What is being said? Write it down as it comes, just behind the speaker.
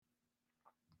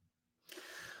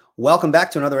Welcome back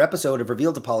to another episode of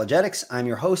Revealed Apologetics. I'm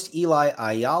your host, Eli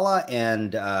Ayala,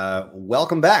 and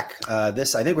welcome back. I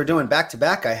think we're doing back to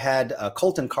back. I had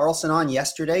Colton Carlson on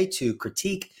yesterday to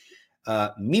critique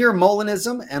mere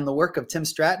Molinism and the work of Tim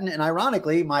Stratton. And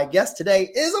ironically, my guest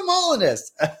today is a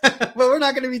Molinist, but we're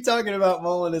not going to be talking about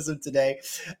Molinism today.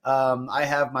 I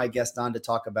have my guest on to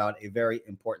talk about a very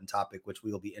important topic, which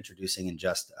we will be introducing in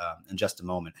just a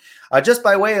moment. Just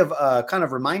by way of kind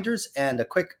of reminders and a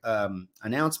quick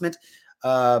announcement,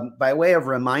 by way of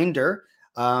reminder,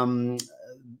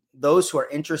 those who are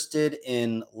interested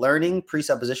in learning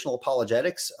presuppositional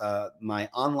apologetics, my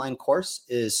online course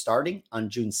is starting on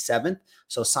June 7th.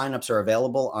 So signups are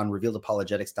available on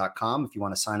revealedapologetics.com if you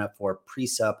want to sign up for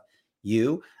Presup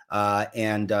U.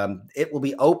 And it will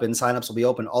be open. Signups will be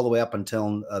open all the way up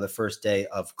until the first day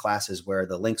of classes, where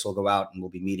the links will go out and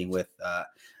we'll be meeting with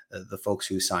the folks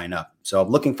who sign up. So I'm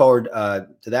looking forward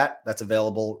to that. That's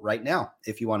available right now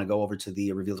if you want to go over to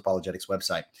the Revealed Apologetics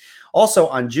website. Also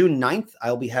on June 9th,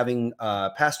 I'll be having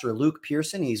Pastor Luke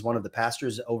Pearson. He's one of the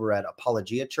pastors over at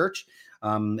Apologia Church.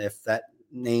 If that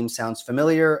name sounds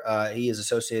familiar, he is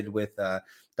associated with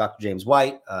Dr. James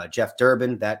White, Jeff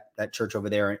Durbin, that church over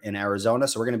there in Arizona.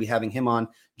 So we're going to be having him on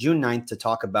June 9th to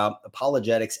talk about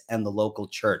apologetics and the local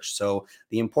church. So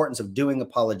the importance of doing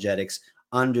apologetics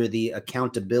under the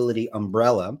accountability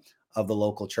umbrella of the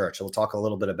local church. So we'll talk a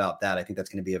little bit about that. I think that's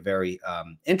going to be a very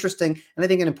interesting and I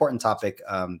think an important topic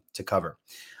to cover.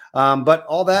 But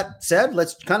all that said,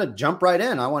 let's kind of jump right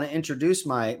in. I want to introduce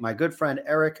my good friend,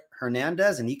 Eric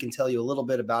Hernandez, and he can tell you a little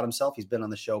bit about himself. He's been on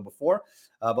the show before,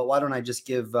 but why don't I just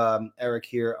give Eric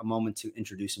here a moment to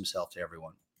introduce himself to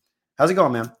everyone. How's it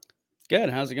going, man? Good.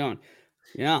 How's it going?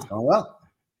 Yeah. It's going well.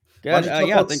 Good.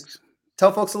 Thanks.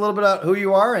 Tell folks a little bit about who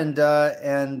you are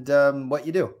and what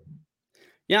you do.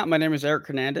 Yeah, my name is Eric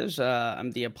Hernandez. I'm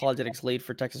the apologetics lead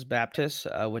for Texas Baptist,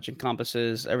 which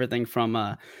encompasses everything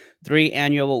from 3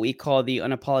 annual, what we call the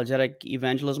Unapologetic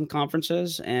Evangelism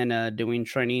Conferences, and doing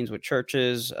trainings with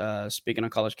churches, speaking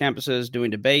on college campuses, doing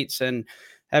debates, and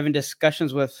having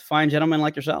discussions with fine gentlemen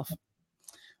like yourself.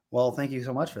 Well, thank you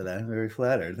so much for that. I'm very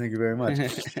flattered. Thank you very much.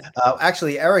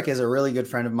 Actually, Eric is a really good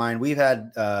friend of mine. We've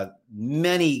had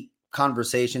many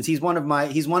conversations. He's one of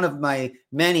my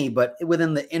many, but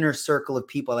within the inner circle of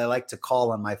people I like to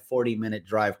call on my 40-minute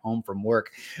drive home from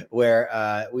work,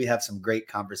 where we have some great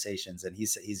conversations. And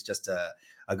he's just a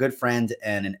good friend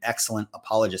and an excellent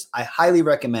apologist. I highly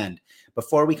recommend,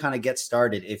 before we kind of get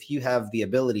started, if you have the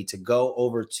ability to go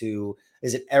over to,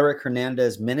 is it Eric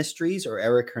Hernandez Ministries or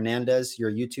Eric Hernandez,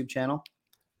 your YouTube channel?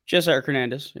 Just Eric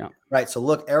Hernandez. Yeah. Right. So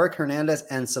look, Eric Hernandez,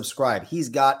 and subscribe. He's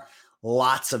got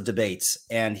lots of debates,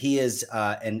 and he is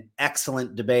an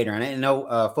excellent debater. And I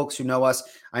know folks who know us,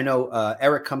 I know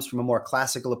Eric comes from a more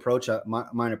classical approach,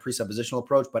 mine a presuppositional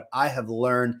approach, but I have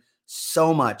learned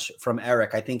so much from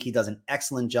Eric. I think he does an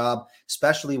excellent job,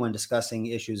 especially when discussing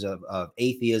issues of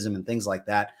atheism and things like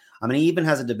that. I mean, he even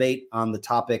has a debate on the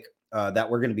topic that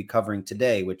we're going to be covering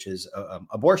today, which is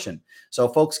abortion. So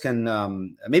folks can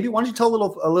maybe why don't you tell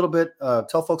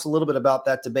tell folks a little bit about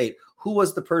that debate. Who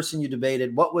was the person you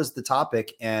debated? What was the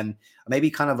topic? And maybe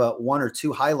kind of one or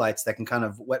two highlights that can kind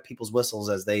of wet people's whistles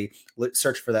as they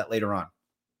search for that later on.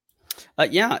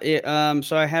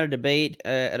 So I had a debate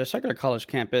at a secular college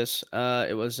campus.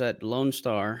 It was at Lone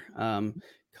Star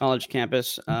College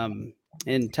campus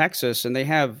in Texas, and they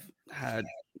have had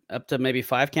up to maybe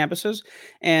 5 campuses.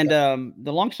 And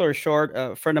the long story short,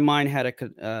 a friend of mine had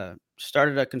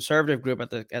started a conservative group at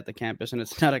the campus, and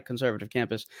it's not a conservative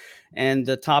campus. And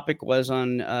the topic was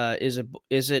on is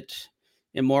it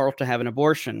immoral to have an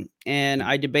abortion? And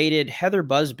I debated Heather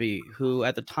Busby, who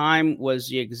at the time was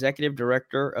the executive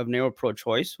director of Narrow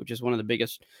Pro-Choice, which is one of the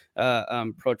biggest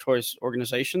pro-choice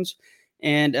organizations.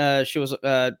 And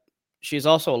she's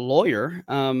also a lawyer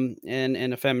and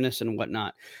a feminist and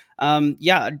whatnot.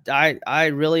 I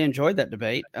really enjoyed that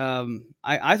debate.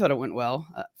 I thought it went well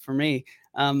for me.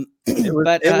 It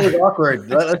was awkward.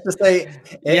 Let's just say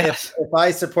if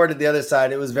I supported the other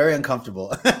side, it was very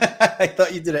uncomfortable. I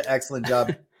thought you did an excellent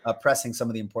job pressing some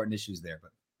of the important issues there.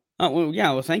 But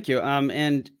well, thank you.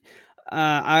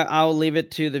 I'll leave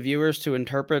it to the viewers to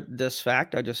interpret this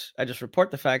fact. I just report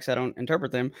the facts. I don't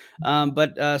interpret them.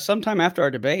 But sometime after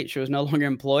our debate, she was no longer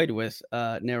employed with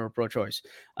Narrow Pro-Choice.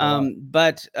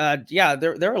 There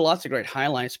are lots of great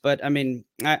highlights. But I mean,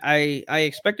 I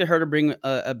expected her to bring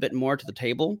a bit more to the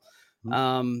table.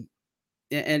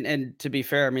 And to be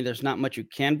fair, I mean, there's not much you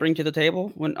can bring to the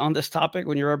table on this topic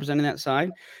when you're representing that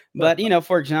side. But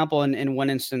for example, in one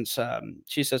instance,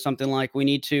 she said something like,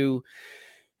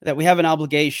 we have an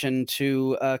obligation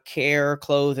to care,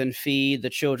 clothe, and feed the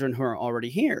children who are already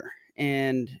here.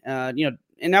 and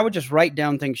and I would just write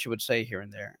down things she would say here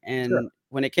and there. Sure. And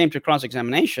when it came to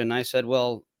cross-examination, I said,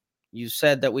 well, you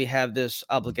said that we have this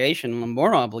obligation, a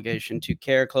moral obligation, to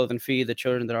care, clothe, and feed the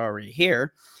children that are already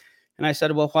here. And I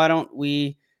said, well, why don't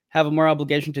we have a moral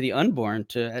obligation to the unborn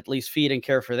to at least feed and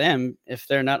care for them if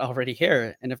they're not already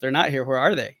here? And if they're not here, where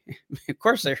are they? Of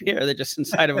course they're here. They're just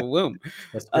inside of a womb.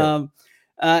 That's true.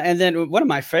 And then one of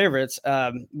my favorites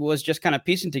was just kind of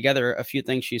piecing together a few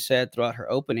things she said throughout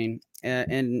her opening.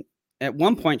 And at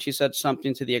one point, she said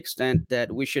something to the extent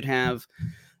that we should have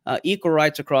equal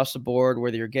rights across the board,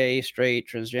 whether you're gay, straight,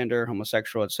 transgender,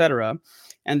 homosexual, etc.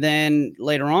 And then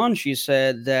later on, she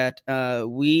said that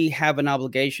we have an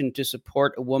obligation to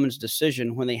support a woman's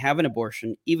decision when they have an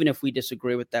abortion, even if we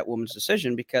disagree with that woman's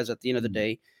decision, because at the end of the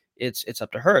day, it's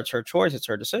up to her. It's her choice. It's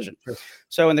her decision. Sure.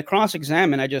 So in the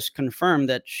cross-examine, I just confirmed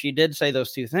that she did say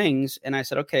those two things. And I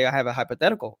said, okay, I have a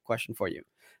hypothetical question for you.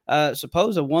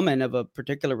 Suppose a woman of a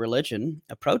particular religion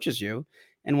approaches you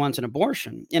and wants an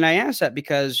abortion. And I asked that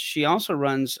because she also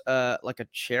runs like a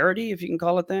charity, if you can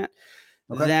call it that,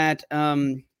 Okay. that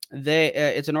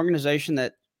it's an organization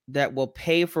that will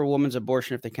pay for a woman's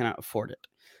abortion if they cannot afford it.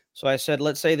 So I said,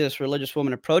 let's say this religious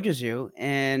woman approaches you,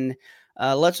 and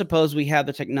let's suppose we have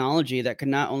the technology that can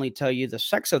not only tell you the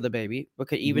sex of the baby, but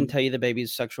could even tell you the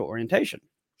baby's sexual orientation.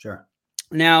 Sure.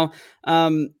 Now,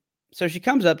 so she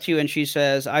comes up to you and she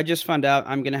says, I just found out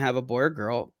I'm going to have a boy or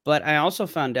girl, but I also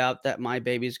found out that my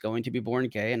baby's going to be born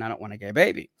gay and I don't want a gay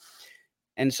baby.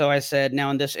 And so I said, now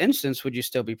in this instance, would you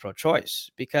still be pro-choice?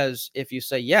 Because if you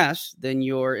say yes, then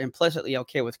you're implicitly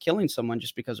okay with killing someone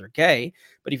just because they're gay.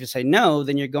 But if you say no,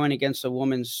 then you're going against a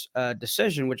woman's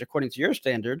decision, which according to your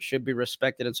standards should be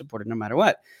respected and supported no matter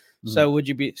what. So would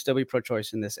you still be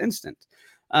pro-choice in this instance?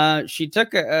 She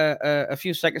took a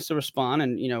few seconds to respond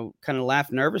and, kind of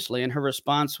laughed nervously. And her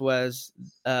response was,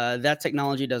 that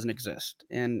technology doesn't exist.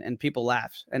 And people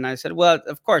laughed. And I said, well,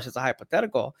 of course, it's a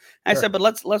hypothetical. And I said, but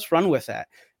let's run with that.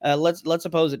 Let's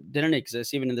suppose it didn't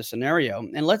exist even in this scenario.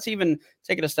 And let's even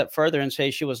take it a step further and say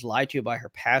she was lied to by her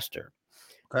pastor.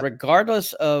 Okay.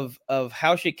 Regardless of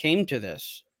how she came to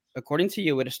this, according to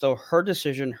you, it is still her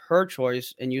decision, her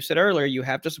choice. And you said earlier, you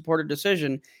have to support a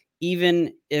decision,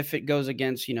 even if it goes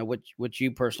against, what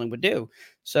you personally would do.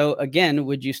 So again,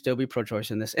 would you still be pro-choice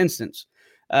in this instance?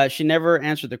 She never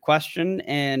answered the question,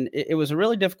 and it was a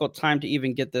really difficult time to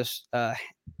even get this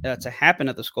to happen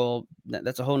at the school.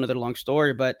 That's a whole nother long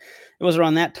story, but it was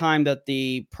around that time that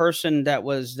the person that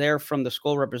was there from the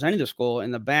school representing the school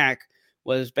in the back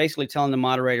was basically telling the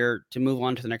moderator to move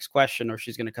on to the next question or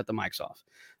she's going to cut the mics off.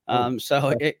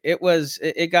 So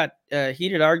it got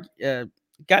heated,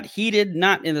 got heated,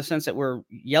 not in the sense that we're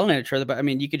yelling at each other, but I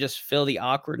mean, you could just feel the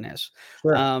awkwardness.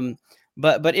 Sure.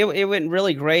 But it went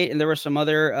really great. And there were some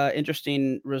other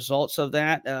interesting results of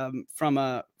that. From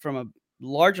a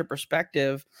larger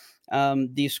perspective,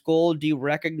 the school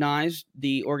derecognized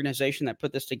the organization that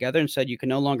put this together and said, you can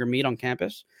no longer meet on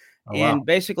campus. Oh, and wow.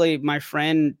 Basically my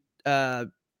friend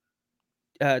took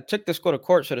the school to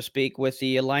court, so to speak, with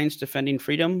the Alliance Defending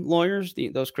Freedom lawyers,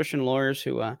 those Christian lawyers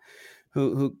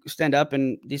who stand up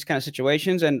in these kind of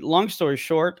situations. And long story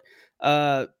short,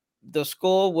 the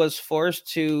school was forced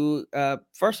to,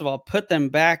 first of all, put them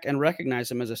back and recognize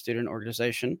them as a student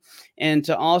organization, and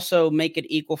to also make it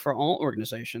equal for all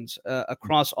organizations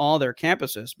across all their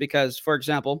campuses. Because, for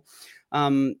example,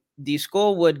 the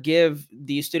school would give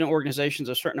the student organizations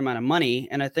a certain amount of money.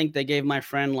 And I think they gave my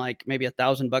friend like maybe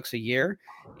 $1,000 a year.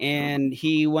 And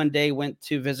he one day went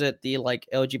to visit the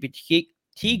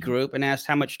LGBT group and asked,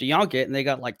 how much do y'all get? And they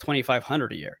got like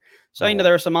 $2,500 a year. So,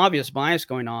 there was some obvious bias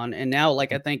going on. And now,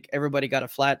 I think everybody got a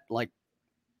flat, I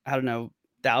don't know,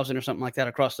 1,000 or something like that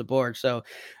across the board. So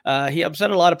he upset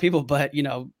a lot of people, but,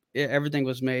 everything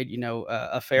was made,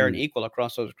 a fair and equal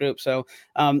across those groups. So,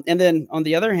 and then on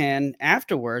the other hand,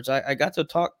 afterwards, I got to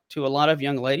talk to a lot of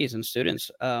young ladies and students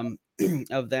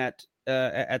of that,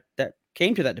 that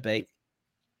came to that debate.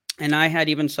 And I had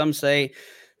even some say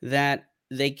that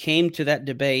they came to that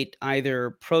debate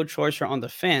either pro-choice or on the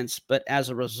fence, but as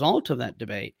a result of that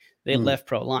debate, they left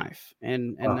pro-life.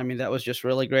 And wow. I mean, that was just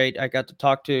really great. I got to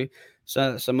talk to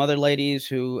some other ladies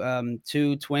who,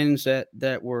 two twins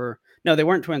that were, no, they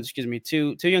weren't twins, excuse me,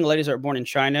 two young ladies that were born in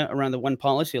China around the one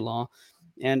policy law.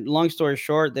 And long story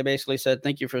short, they basically said,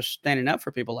 thank you for standing up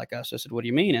for people like us. I said, what do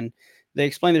you mean? And they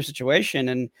explained their situation.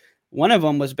 And one of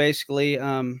them was basically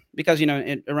because,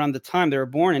 around the time they were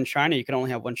born in China, you could only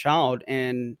have one child.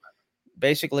 And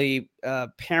basically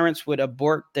parents would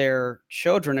abort their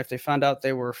children if they found out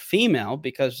they were female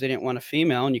because they didn't want a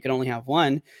female and you could only have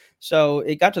one. So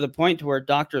it got to the point to where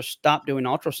doctors stopped doing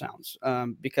ultrasounds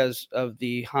because of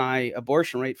the high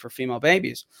abortion rate for female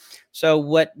babies. So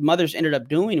what mothers ended up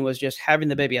doing was just having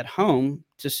the baby at home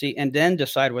to see and then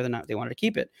decide whether or not they wanted to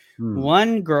keep it. Hmm.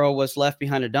 One girl was left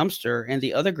behind a dumpster, and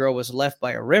the other girl was left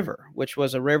by a river, which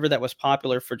was a river that was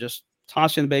popular for just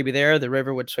tossing the baby there. The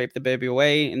river would sweep the baby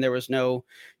away, and there was no,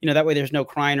 that way there's no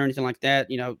crying or anything like that.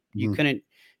 You Hmm. couldn't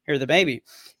hear the baby.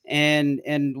 And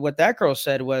what that girl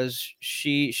said was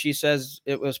she says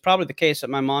it was probably the case that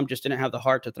my mom just didn't have the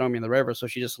heart to throw me in the river, so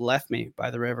she just left me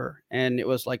by the river. And it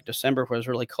was like December, where it was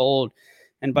really cold,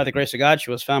 and by the grace of God,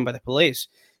 she was found by the police.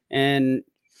 And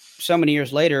so many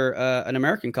years later, an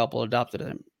American couple adopted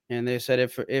him, and they said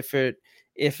if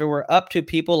it were up to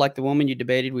people like the woman you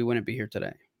debated, we wouldn't be here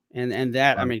today. And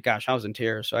that, I Right. mean, gosh, I was in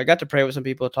tears. So I got to pray with some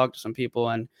people, talk to some people,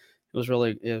 and it was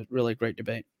really a great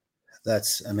debate.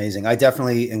 That's amazing. I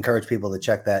definitely encourage people to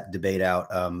check that debate out.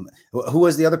 Who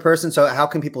was the other person? So how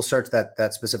can people search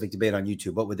that specific debate on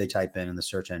YouTube? What would they type in the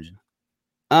search engine?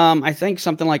 I think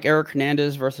something like Eric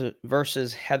Hernandez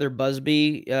versus Heather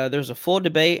Busby. There's a full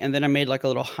debate, and then I made like a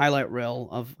little highlight reel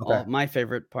of Okay. all my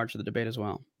favorite parts of the debate as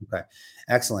well. Okay,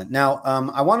 excellent. Now,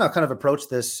 I want to kind of approach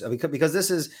this because this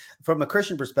is from a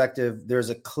Christian perspective. There's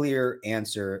a clear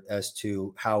answer as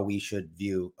to how we should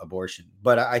view abortion,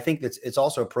 but I think it's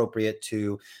also appropriate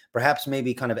to perhaps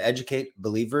maybe kind of educate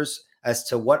believers as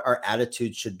to what our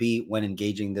attitude should be when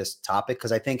engaging this topic.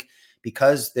 Because I think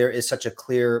because there is such a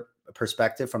clear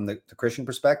perspective from the Christian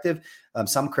perspective,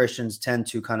 some Christians tend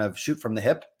to kind of shoot from the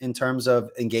hip in terms of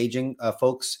engaging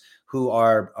folks who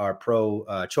are pro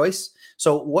choice.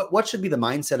 So what should be the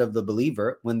mindset of the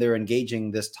believer when they're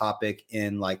engaging this topic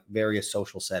in like various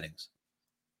social settings?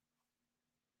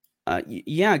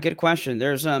 Yeah, good question.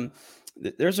 There's a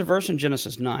verse in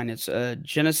Genesis 9. It's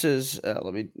Genesis.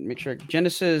 Let me make sure.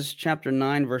 Genesis chapter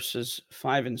 9, verses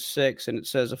 5 and 6, and it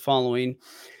says the following.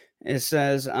 It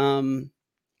says, "And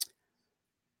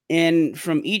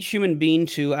from each human being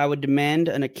too, I would demand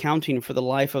an accounting for the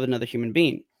life of another human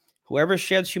being. Whoever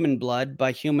sheds human blood,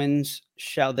 by humans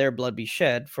shall their blood be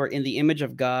shed. For in the image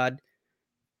of God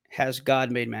has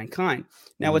God made mankind."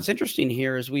 Now, Mhm. what's interesting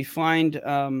here is we find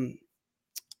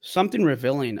something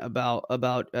revealing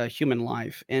about human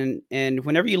life, and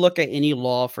whenever you look at any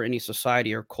law for any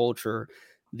society or culture,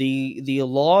 the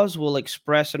laws will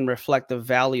express and reflect the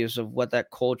values of what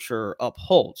that culture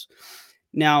upholds.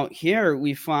 Now, here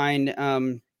we find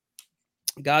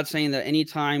God saying that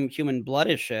anytime human blood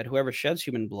is shed, whoever sheds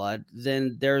human blood,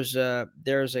 then there's uh,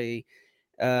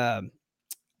 uh,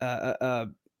 uh, uh,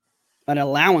 an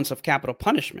allowance of capital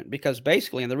punishment, because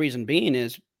basically, and the reason being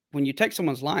is when you take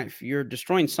someone's life, you're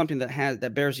destroying something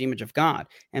that bears the image of God,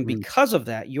 and Mm, because of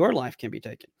that, your life can be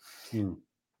taken. mm,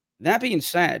 That being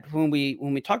said, when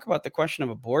we talk about the question of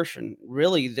abortion,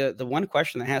 really the one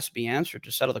question that has to be answered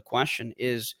to settle the question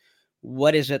is,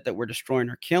 what is it that we're destroying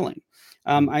or killing?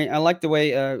 mm, I like the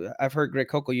way I've heard Greg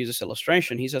Coco use this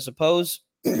illustration. He says, suppose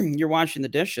you're washing the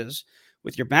dishes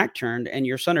with your back turned, and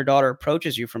your son or daughter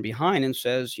approaches you from behind and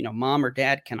says, "Mom or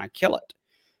Dad, can I kill it?"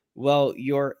 Well,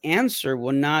 your answer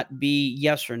will not be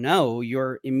yes or no.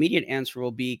 Your immediate answer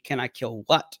will be, "Can I kill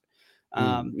what?"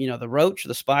 mm, The roach,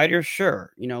 the spider,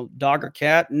 sure. Dog or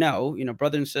cat, no.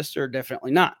 Brother and sister,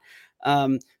 definitely not.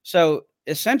 So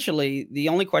essentially, the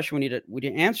only question we need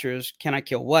to answer is, can I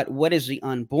kill what? What is the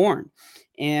unborn?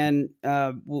 And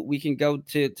we can go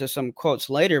to some quotes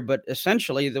later, but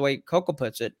essentially, the way Coco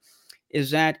puts it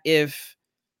is that if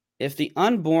the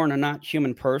unborn are not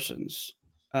human persons,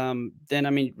 then I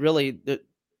mean, really,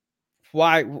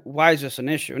 why is this an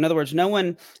issue? In other words, no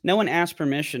one asked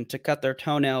permission to cut their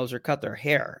toenails or cut their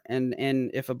hair, and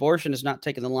if abortion is not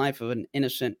taking the life of an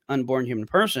innocent unborn human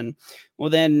person, well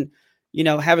then,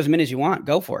 have as many as you want,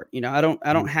 go for it. I don't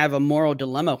mm. have a moral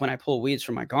dilemma when I pull weeds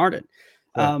from my garden.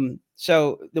 Correct.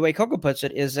 So the way Coco puts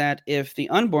it is that if the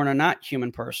unborn are not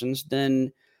human persons,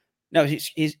 then no,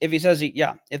 if he says,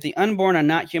 yeah, if the unborn are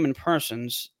not human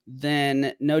persons,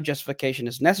 then no justification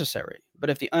is necessary. But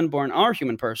if the unborn are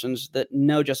human persons, that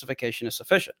no justification is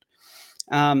sufficient.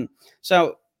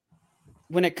 So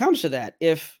when it comes to that,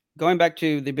 if going back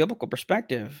to the biblical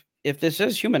perspective, if this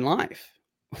is human life,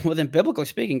 well, then biblically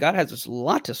speaking, God has a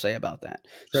lot to say about that.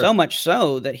 So Sure. much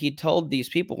so that he told these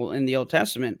people in the Old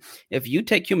Testament, if you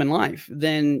take human life,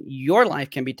 then your life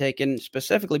can be taken,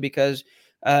 specifically because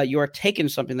you are taking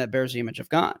something that bears the image of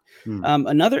God. Mm,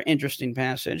 Another interesting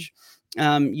passage,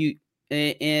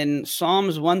 in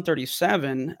Psalms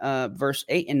 137, verse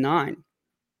 8 and 9.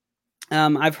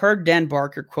 I've heard Dan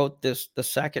Barker quote the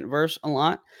second verse a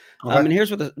lot. okay. And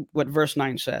here's what verse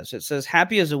 9 says. It says,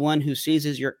 "Happy is the one who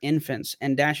seizes your infants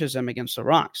and dashes them against the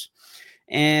rocks."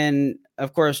 And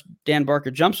of course, Dan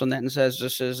Barker jumps on that and says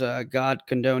this is God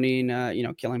condoning,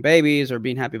 killing babies or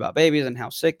being happy about babies and how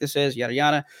sick this is, yada,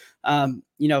 yada.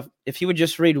 If he would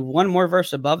just read one more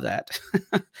verse above that,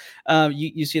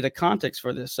 you see the context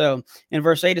for this. So in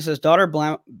verse 8, it says, daughter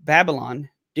Babylon,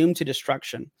 doomed to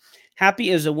destruction.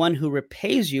 Happy is the one who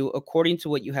repays you according to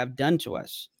what you have done to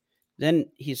us. Then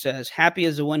he says, happy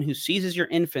is the one who seizes your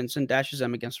infants and dashes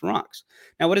them against rocks.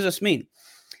 Now, what does this mean?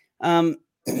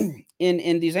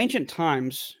 In these ancient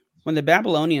times, when the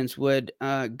Babylonians would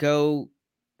go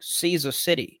seize a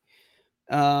city,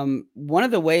 one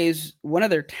of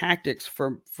their tactics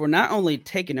for not only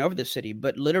taking over the city,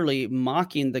 but literally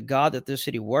mocking the god that this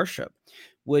city worshiped,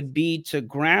 would be to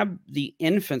grab the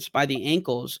infants by the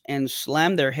ankles and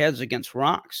slam their heads against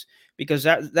rocks, because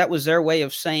that was their way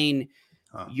of saying,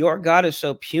 your God is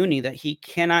so puny that he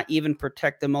cannot even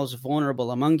protect the most vulnerable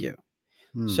among you.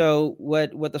 So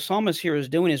what the psalmist here is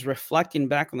doing is reflecting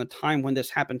back on the time when this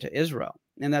happened to Israel.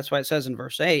 And that's why it says in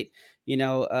verse 8, you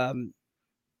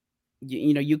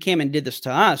came and did this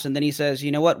to us. And then he says,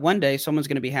 you know what? One day someone's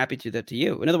going to be happy to do that to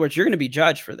you. In other words, you're going to be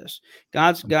judged for this.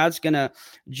 God's going to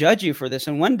judge you for this.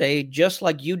 And one day, just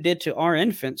like you did to our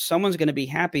infants, someone's going to be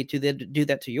happy to do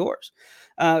that to yours.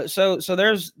 So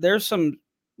there's some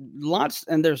lots,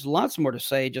 and there's lots more to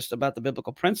say just about the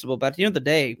biblical principle. But at the end of the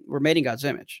day, we're made in God's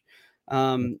image.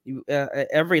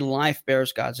 Every life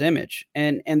bears God's image,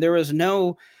 and there is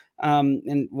no,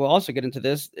 and we'll also get into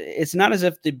this. It's not as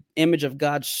if the image of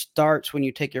God starts when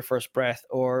you take your first breath,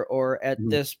 or at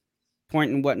this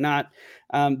point and whatnot.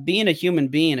 Being a human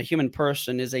being, a human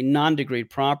person, is a non-degreed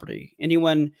property.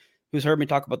 Anyone who's heard me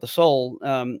talk about the soul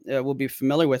will be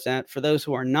familiar with that. For those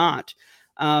who are not,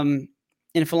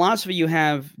 in philosophy, you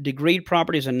have degreed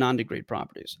properties and non-degreed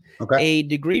properties. Okay. A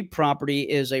degreed property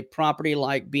is a property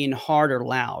like being hard or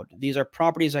loud. These are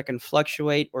properties that can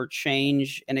fluctuate or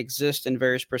change and exist in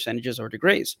various percentages or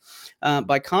degrees.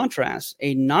 By contrast,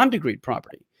 a non-degreed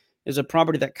property is a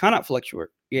property that cannot fluctuate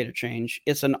or change.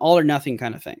 It's an all or nothing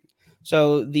kind of thing.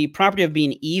 So the property of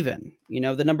being even,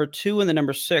 the number 2 and the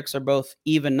number 6 are both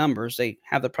even numbers. They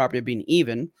have the property of being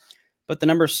even, but the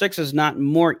number 6 is not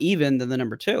more even than the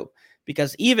number 2.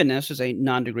 Because evenness is a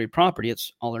non-degreed property.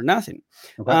 It's all or nothing.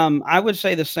 Okay. I would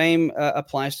say the same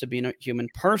applies to being a human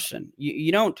person.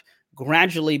 You don't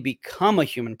gradually become a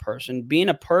human person. Being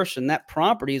a person, that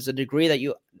property is a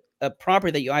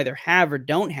property that you either have or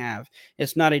don't have.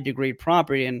 It's not a degreed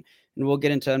property, and we'll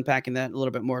get into unpacking that a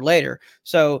little bit more later.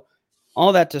 So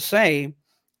all that to say,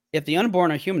 if the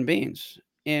unborn are human beings,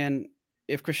 and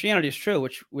if Christianity is true,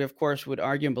 which we, of course, would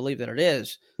argue and believe that it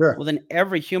is, sure, well, then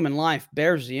every human life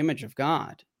bears the image of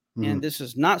God. And this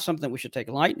is not something that we should take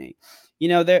lightly.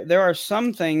 There are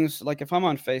some things, like if I'm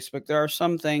on Facebook, there are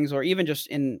some things, or even just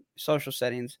in social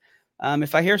settings,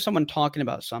 if I hear someone talking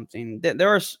about something,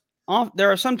 there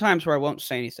are some times where I won't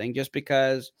say anything just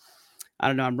because, I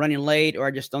don't know, I'm running late, or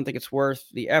I just don't think it's worth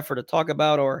the effort to talk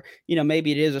about, or,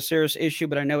 maybe it is a serious issue,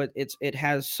 but I know it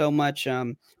has so much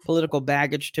political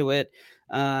baggage to it.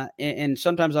 And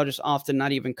sometimes I'll just often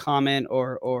not even comment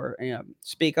or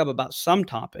speak up about some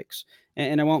topics.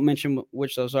 And I won't mention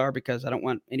which those are because I don't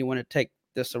want anyone to take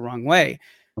this the wrong way.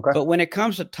 Okay. But when it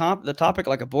comes to the topic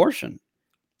like abortion,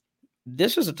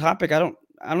 this is a topic I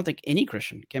don't think any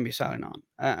Christian can be silent on.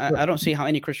 I don't see how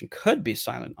any Christian could be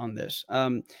silent on this.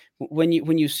 When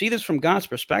you see this from God's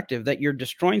perspective, that you're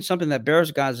destroying something that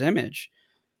bears God's image,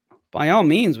 by all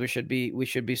means, we should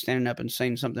be standing up and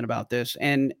saying something about this.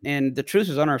 And the truth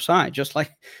is on our side, just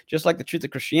like the truth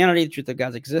of Christianity, the truth of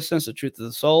God's existence, the truth of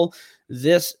the soul.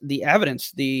 The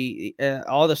evidence,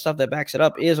 all the stuff that backs it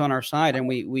up is on our side, and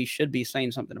we should be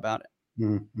saying something about it.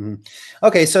 Mm-hmm.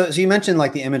 Okay, so you mentioned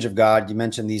like the image of God. You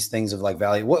mentioned these things of like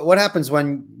value. What happens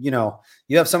when you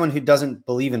have someone who doesn't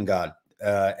believe in God,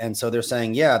 and so they're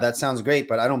saying, yeah, that sounds great,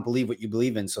 but I don't believe what you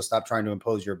believe in, so stop trying to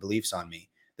impose your beliefs on me.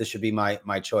 This should be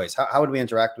my choice. How would we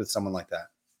interact with someone like that?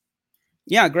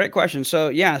 Yeah, great question.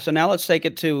 So now let's take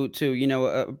it to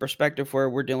a perspective where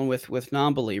we're dealing with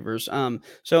non-believers.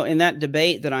 So in that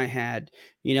debate that I had,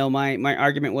 my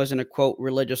argument wasn't a quote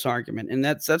religious argument, and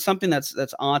that's something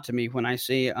that's odd to me when I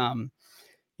see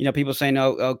people saying,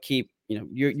 "Oh, keep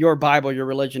your Bible, your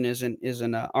religion isn't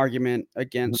an argument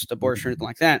against abortion or anything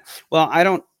like that." Well, I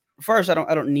don't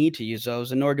need to use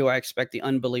those, and nor do I expect the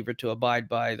unbeliever to abide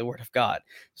by the word of God.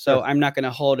 So sure. I'm not going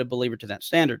to hold a believer to that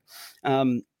standard.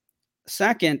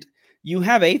 Second, you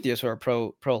have atheists who are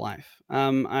pro-life.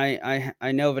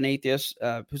 I know of an atheist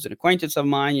who's an acquaintance of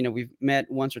mine. You know, we've met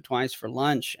once or twice for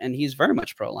lunch, and he's very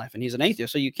much pro-life, and he's an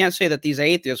atheist. So you can't say that these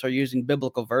atheists are using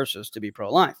biblical verses to be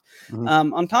pro-life.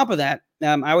 Mm-hmm. On top of that,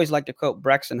 I always like to quote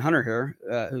Braxton Hunter here,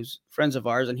 who's friends of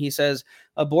ours, and he says,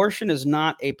 abortion is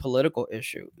not a political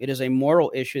issue. It is a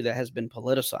moral issue that has been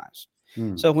politicized.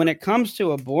 Mm. So when it comes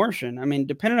to abortion, I mean,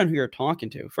 depending on who you're talking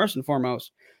to, first and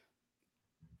foremost,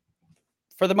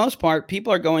 for the most part,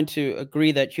 people are going to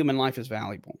agree that human life is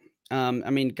valuable. I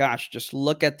mean, gosh, just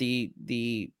look at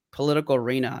the political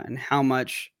arena and how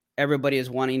much everybody is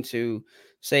wanting to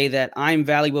say that I'm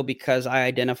valuable because I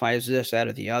identify as this, that,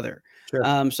 or the other.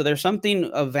 Sure. So there's something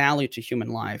of value to human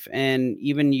life. And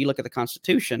even you look at the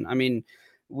Constitution, I mean,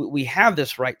 we have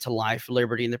this right to life,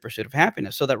 liberty, and the pursuit of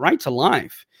happiness. So that right to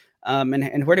life,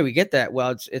 and where do we get that?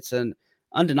 Well, it's an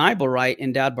undeniable right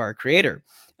endowed by our Creator.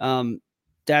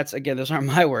 That's, again, those aren't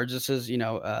my words. This is,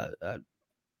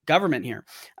 government here.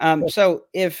 So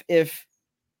if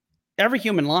every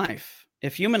human life,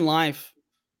 if human life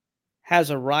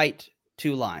has a right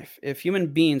to life, if human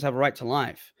beings have a right to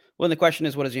life, well, the question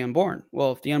is, what is the unborn?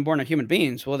 Well, if the unborn are human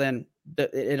beings, well, then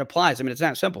it applies. I mean, it's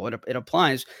that simple. It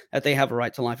applies that they have a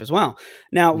right to life as well.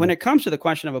 Now, when it comes to the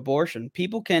question of abortion,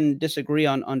 people can disagree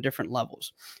on different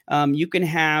levels. You can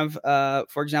have,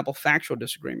 for example, factual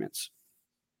disagreements.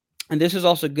 And this is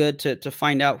also good to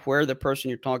find out where the person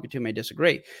you're talking to may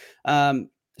disagree.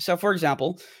 So, for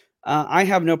example, I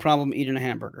have no problem eating a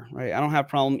hamburger, right? I don't have a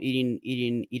problem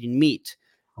eating meat.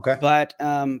 Okay.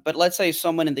 But let's say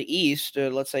someone in the East,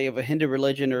 let's say of a Hindu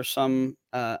religion or some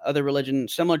other religion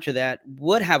similar to that,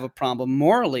 would have a problem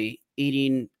morally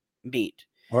eating meat.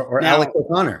 Or now, Alec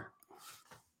O'Connor.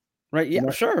 Right. Yeah.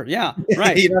 Sure. Yeah.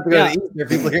 Right. You don't have to go to the East. There are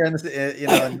people here in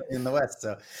the, in the West.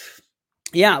 So.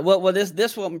 Yeah, well,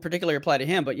 this won't particularly apply to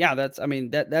him, but yeah, that's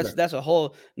a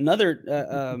whole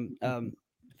another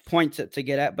point to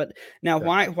get at. But now,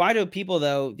 why do people,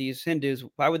 though, these Hindus,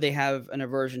 why would they have an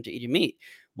aversion to eating meat?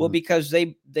 Well, because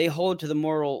they hold to the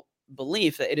moral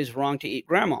belief that it is wrong to eat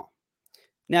grandma.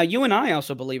 Now, you and I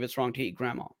also believe it's wrong to eat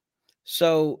grandma.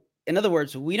 So, in other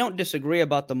words, we don't disagree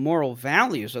about the moral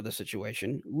values of the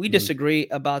situation. We disagree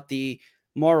about the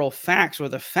moral facts or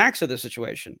the facts of the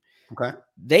situation. Okay.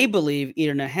 They believe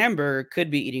eating a hamburger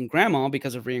could be eating grandma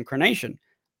because of reincarnation.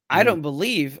 I don't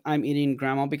believe I'm eating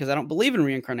grandma because I don't believe in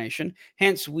reincarnation.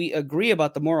 Hence, we agree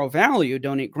about the moral value,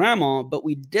 don't eat grandma, but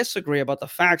we disagree about the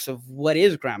facts of what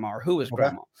is grandma or who is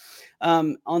grandma.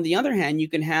 On the other hand, you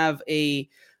can have a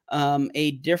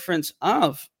difference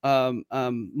of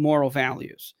moral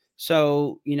values.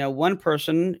 So, one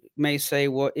person may say,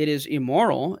 well, it is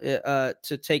immoral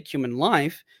to take human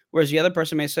life, whereas the other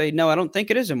person may say, no, I don't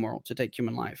think it is immoral to take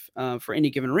human life for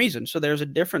any given reason. So there's a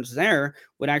difference there,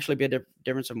 would actually be a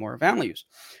difference of moral values.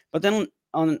 But then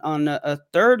on a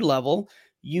third level,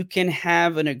 you can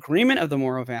have an agreement of the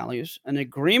moral values, an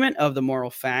agreement of the moral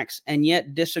facts, and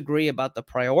yet disagree about the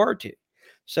priority.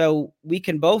 So we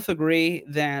can both agree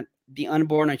that the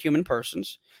unborn are human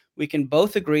persons. We can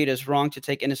both agree it is wrong to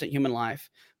take innocent human life,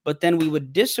 but then we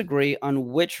would disagree on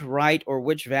which right or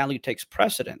which value takes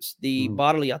precedence, the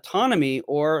bodily autonomy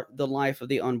or the life of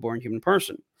the unborn human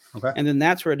person. Okay. And then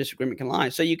that's where a disagreement can lie.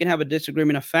 So you can have a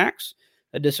disagreement of facts,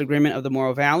 a disagreement of the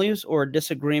moral values, or a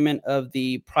disagreement of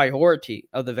the priority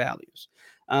of the values.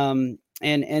 And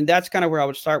that's kind of where I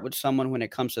would start with someone when it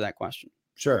comes to that question.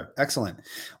 Sure. Excellent.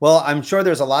 Well, I'm sure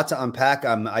there's a lot to unpack.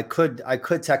 I could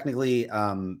technically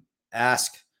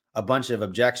ask a bunch of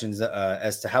objections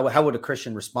as to how would a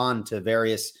Christian respond to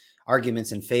various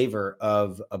arguments in favor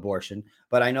of abortion.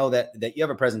 But I know that you have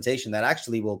a presentation that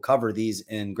actually will cover these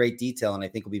in great detail, and I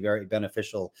think will be very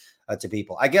beneficial to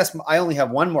people. I guess I only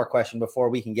have one more question before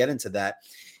we can get into that.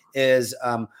 Is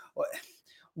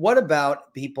what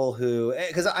about people who?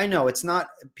 Because I know it's not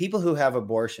people who have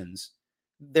abortions.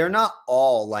 They're not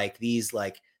all like these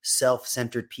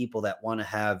self-centered people that want to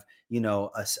have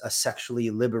a sexually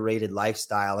liberated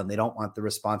lifestyle and they don't want the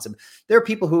responsibility. There are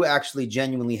people who actually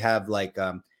genuinely have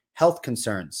health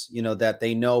concerns, that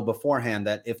they know beforehand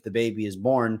that if the baby is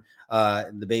born,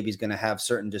 the baby's going to have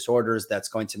certain disorders that's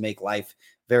going to make life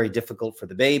very difficult for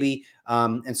the baby.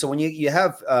 And so when you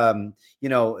have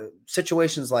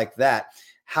situations like that,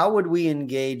 how would we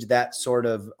engage that sort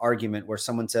of argument where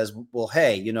someone says, well,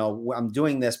 hey, I'm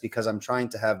doing this because I'm trying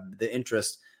to have the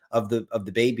interest of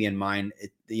the baby in mind.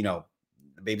 The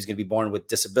baby's going to be born with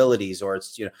disabilities, or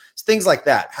it's things like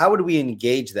that. How would we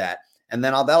engage that? And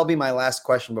then that'll be my last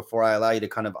question before I allow you to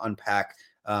kind of unpack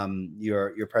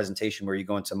your presentation, where you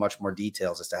go into much more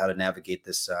details as to how to navigate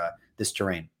this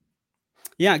terrain.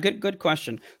 Yeah, good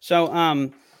question.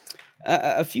 So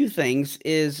A few things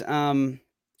is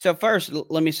so first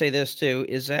let me say this too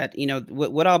is that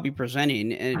what I'll be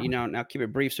presenting, and now keep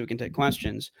it brief so we can take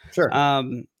questions. Sure.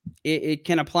 um it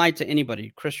can apply to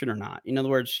anybody, Christian or not. In other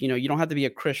words, you don't have to be a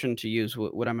Christian to use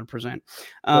what I'm going to present.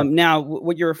 Right. Now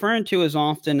what you're referring to is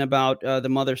often about the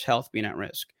mother's health being at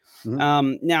risk.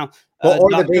 Mhm. Now Well, or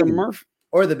the Dr. baby, Murphy,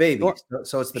 or the baby. or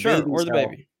So it's the sure, or baby's the health.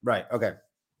 baby. Right. Okay.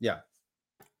 Yeah.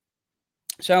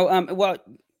 So well,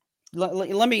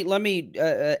 let me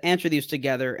answer these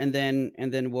together, and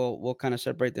then we'll kind of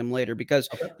separate them later, because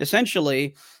Okay.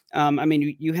 essentially, I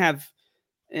mean, you have,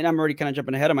 and I'm already kind of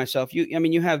jumping ahead of myself.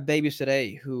 You have babies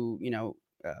today who,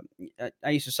 I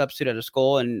used to substitute at a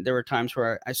school, and there were times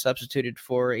where I substituted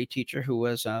for a teacher who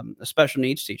was a special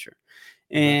needs teacher,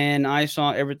 Okay. and I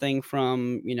saw everything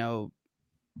from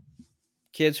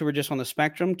kids who were just on the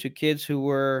spectrum to kids who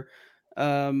were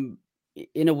um,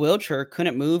 in a wheelchair,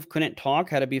 couldn't move, couldn't talk,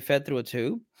 had to be fed through a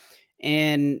tube,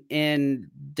 and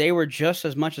they were just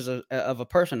as much of a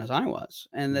person as I was,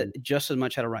 and that Mhm. just as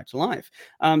much had a right to life.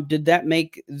 Did that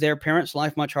make their parents'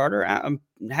 life much harder?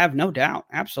 Have no doubt,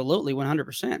 absolutely,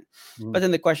 100%. But Mhm.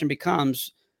 then the question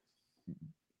becomes: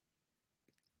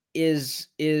 is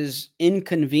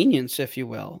inconvenience, if you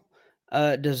will,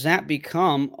 does that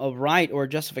become a right or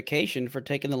justification for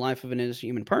taking the life of an innocent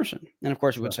human person? And of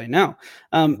course, we would Sure. say no.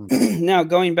 Mhm. Now,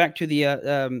 going back to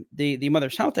the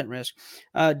mother's health at risk,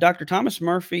 Dr. Thomas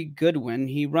Murphy Goodwin,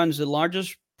 he runs the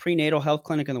largest prenatal health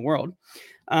clinic in the world,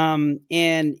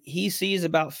 and he sees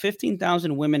about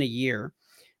 15,000 women a year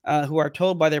who are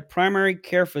told by their primary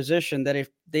care physician that if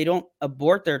they don't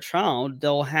abort their child,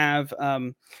 they'll have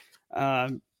uh,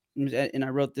 and I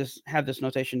have this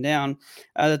notation down,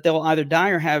 that they'll either die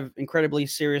or have incredibly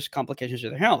serious complications to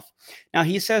their health. Now,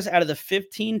 he says out of the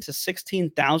 15 to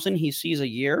 16,000 he sees a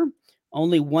year,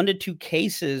 only 1 to 2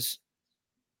 cases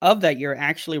of that year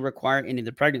actually require ending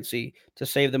the pregnancy to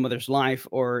save the mother's life,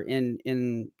 or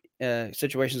in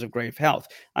situations of grave health.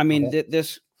 I mean, Okay.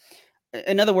 this,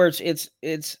 in other words,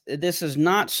 this is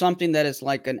not something that is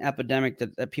like an epidemic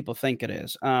that people think it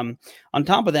is. On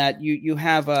top of that, you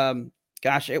have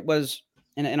gosh, it was,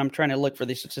 and I'm trying to look for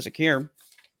the statistic here.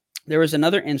 There was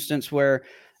another instance where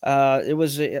it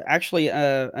was actually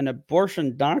an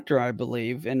abortion doctor, I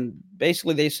believe, and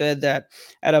basically they said that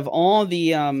out of all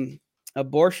the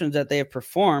abortions that they have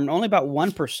performed, only about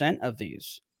 1% of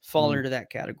these fall Mhm. into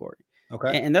that category.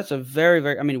 Okay. And that's a very,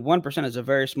 very, I mean, 1% is a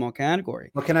very small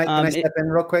category. Well, can I It, step in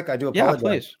real quick? I do yeah, apologize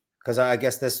please. because I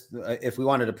guess this, if we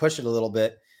wanted to push it a little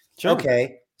bit, Sure.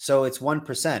 okay. So it's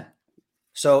 1%.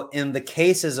 So in the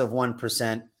cases of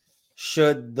 1%,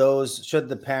 should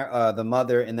the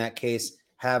mother in that case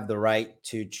have the right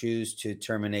to choose to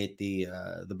terminate the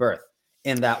birth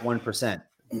in that 1%?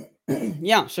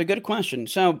 Yeah, so good question.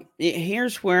 So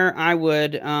here's where I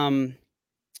would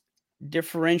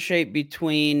differentiate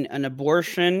between an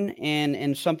abortion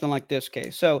and something like this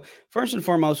case. So first and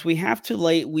foremost, we have to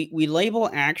we label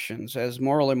actions as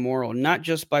moral and immoral, not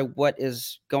just by what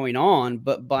is going on,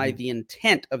 but by Mhm. the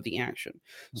intent of the action.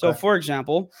 So Okay. for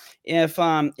example, if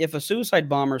a suicide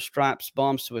bomber straps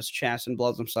bombs to his chest and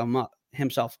blows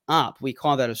himself up, we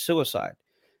call that a suicide.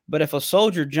 But if a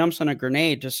soldier jumps on a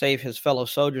grenade to save his fellow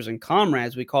soldiers and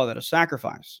comrades, we call that a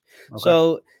sacrifice. Okay.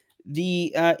 So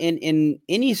the in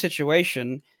any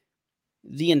situation,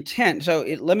 the intent. So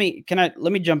let me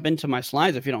jump into my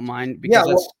slides if you don't mind, Yeah. because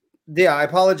that's Well, yeah. I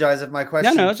apologize if my no,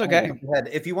 question it's kind of okay. jumped ahead.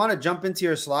 If you want to jump into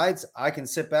your slides, I can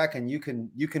sit back and you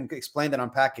can explain that,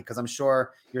 unpack it, because I'm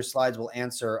sure your slides will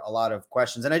answer a lot of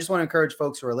questions. And I just want to encourage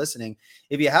folks who are listening,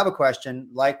 if you have a question,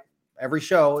 like every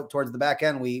show towards the back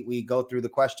end, we go through the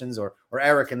questions, or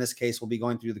Eric in this case will be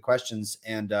going through the questions,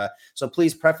 and so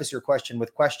please preface your question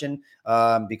with question,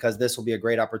 because this will be a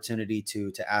great opportunity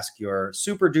to ask your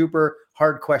super duper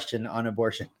hard question on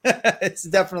abortion. It's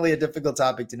definitely a difficult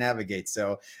topic to navigate,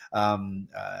 so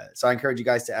so I encourage you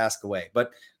guys to ask away, but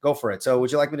go for it. So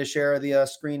would you like me to share the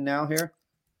screen now here?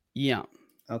 Yeah.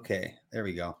 Okay, there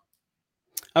we go.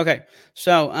 Okay.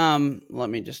 So let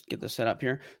me just get this set up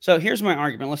here. So here's my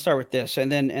argument. Let's start with this,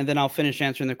 and then I'll finish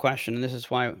answering the question. And this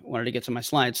is why I wanted to get to my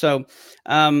slide. So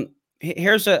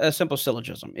here's a simple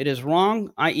syllogism. It is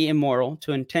wrong, i.e., immoral,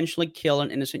 to intentionally kill an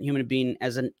innocent human being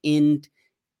as an end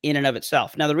in and of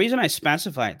itself. Now, the reason I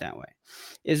specify it that way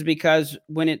is because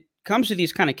when it comes to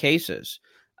these kind of cases,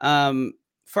 um,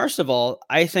 first of all,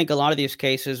 I think a lot of these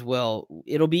cases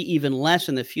it'll be even less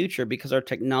in the future because our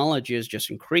technology is just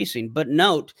increasing. But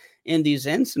note, in these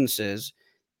instances,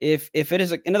 if it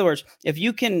is, in other words, if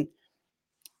you can,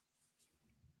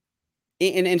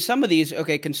 in some of these,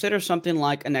 okay, consider something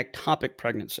like an ectopic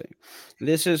pregnancy.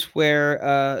 This is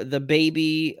where the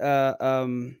baby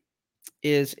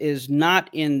is not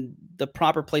in the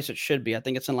proper place it should be. I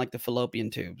think it's in like the fallopian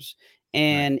tubes.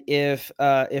 And if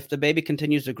the baby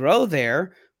continues to grow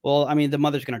there, well, I mean, the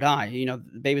mother's going to die. You know,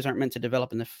 the babies aren't meant to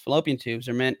develop in the fallopian tubes;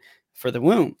 they're meant for the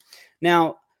womb.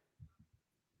 Now,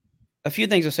 a few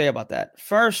things to say about that.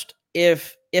 First,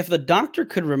 if the doctor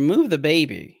could remove the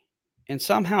baby and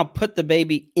somehow put the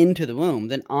baby into the womb,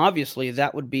 then obviously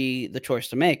that would be the choice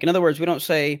to make. In other words, we don't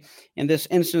say in this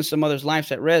instance the mother's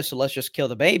life's at risk, so let's just kill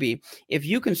the baby. If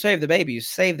you can save the baby, you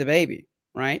save the baby,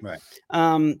 right? Right.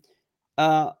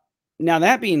 Now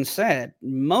that being said,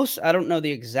 I don't know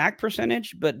the exact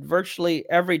percentage, but virtually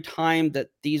every time that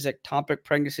these ectopic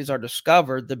pregnancies are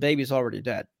discovered, the baby's already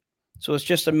dead. So it's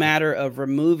just a matter of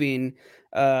removing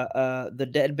the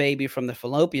dead baby from the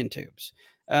fallopian tubes.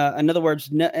 In other words,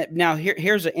 now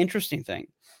here's an interesting thing,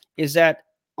 is that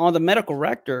on the medical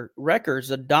records,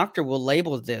 the doctor will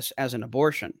label this as an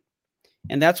abortion.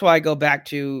 And that's why I go back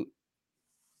to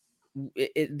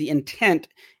the intent,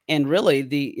 and really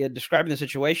the describing the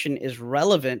situation is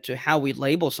relevant to how we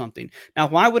label something. Now,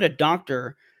 why would a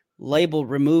doctor label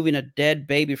removing a dead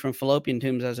baby from fallopian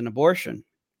tubes as an abortion?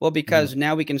 Well, because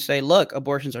now we can say, look,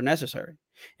 abortions are necessary.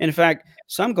 In fact,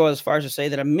 some go as far as to say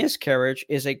that a miscarriage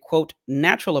is a, quote,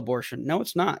 natural abortion. No,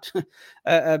 it's not.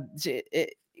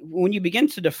 When you begin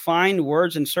to define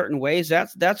words in certain ways,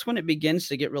 that's when it begins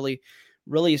to get really,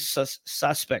 really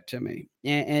suspect to me.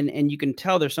 And you can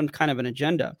tell there's some kind of an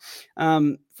agenda.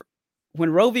 When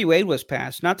Roe v. Wade was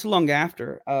passed, not too long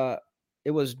after,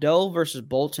 it was Doe versus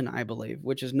Bolton, I believe,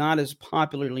 which is not as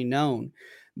popularly known.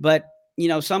 But you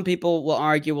know, some people will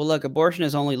argue, well, look, abortion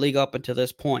is only legal up until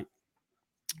this point.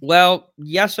 Well,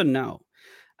 yes and no.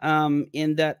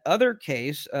 In that other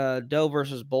case, Doe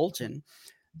versus Bolton,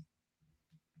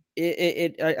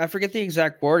 I forget the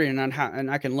exact wording on how, and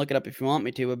I can look it up if you want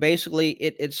me to, but basically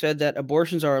it said that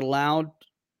abortions are allowed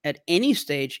at any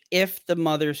stage if the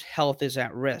mother's health is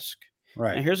at risk.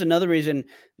 Right. And here's another reason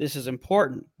this is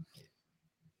important.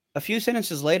 A few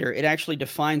sentences later, it actually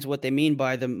defines what they mean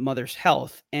by the mother's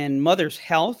health. And mother's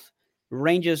health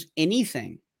ranges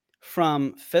anything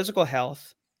from physical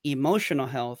health, emotional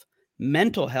health,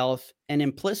 mental health, and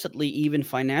implicitly even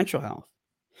financial health.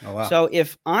 Oh, wow. So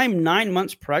if I'm 9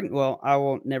 months pregnant, well, I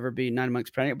will never be 9 months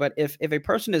pregnant, but if a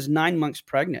person is 9 months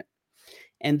pregnant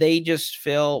and they just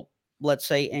feel, let's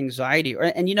say, anxiety,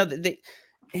 and you know,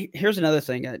 here's another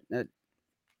thing.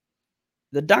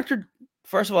 The doctor,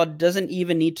 first of all, doesn't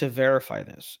even need to verify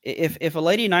this. If a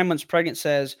lady 9 months pregnant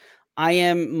says,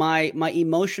 my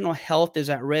emotional health is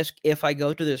at risk if I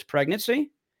go through this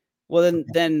pregnancy, well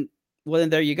then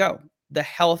there you go. The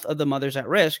health of the mother's at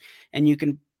risk, and you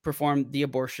can perform the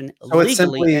abortion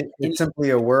legally. It's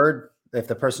simply a word. If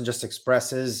the person just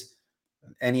expresses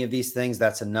any of these things,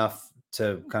 that's enough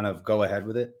to kind of go ahead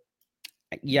with it.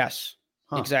 Yes,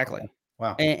 exactly. Okay.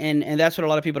 Wow. And that's what a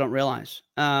lot of people don't realize.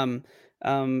 And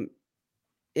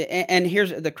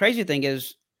here's the crazy thing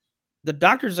is the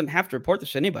doctor doesn't have to report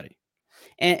this to anybody.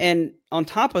 And on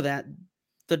top of that,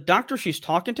 the doctor she's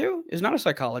talking to is not a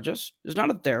psychologist, is not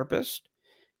a therapist.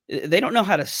 They don't know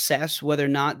how to assess whether or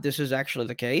not this is actually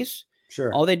the case.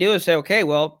 Sure. All they do is say, okay,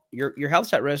 well, your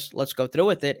health's at risk. Let's go through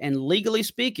with it. And legally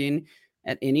speaking,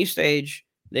 at any stage,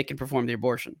 they can perform the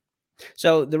abortion.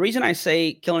 So the reason I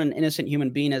say killing an innocent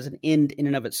human being as an end in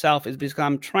and of itself is because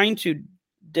I'm trying to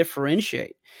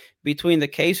differentiate between the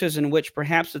cases in which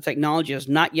perhaps the technology is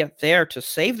not yet there to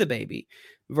save the baby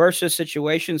versus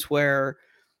situations where,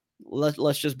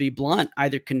 let's just be blunt,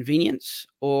 either convenience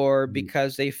or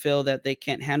because they feel that they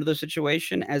can't handle the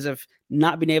situation, as if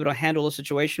not being able to handle the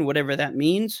situation, whatever that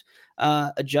means,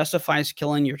 justifies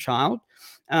killing your child.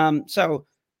 So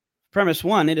premise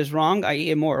one, it is wrong, i.e.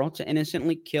 immoral, to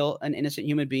innocently kill an innocent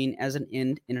human being as an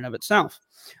end in and of itself.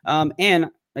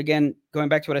 And again, going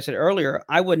back to what I said earlier,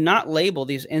 I would not label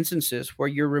these instances where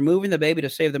you're removing the baby to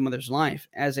save the mother's life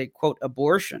as a, quote,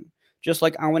 abortion, just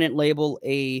like I wouldn't label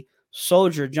a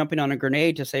soldier jumping on a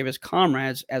grenade to save his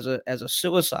comrades as a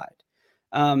suicide.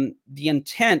 The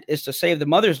intent is to save the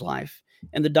mother's life,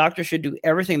 and the doctor should do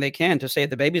everything they can to save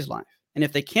the baby's life. And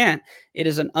if they can't, it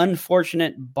is an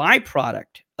unfortunate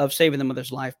byproduct of saving the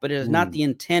mother's life, but it is not the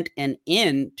intent and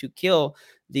end to kill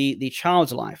the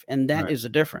child's life. And that is the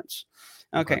difference.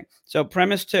 Okay. So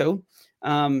premise two,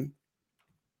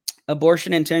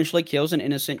 abortion intentionally kills an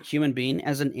innocent human being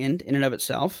as an end in and of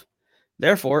itself.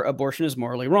 Therefore, abortion is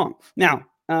morally wrong. Now,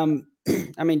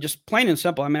 I mean, just plain and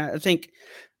simple. I mean, I think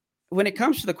when it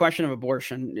comes to the question of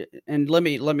abortion, and let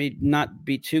me not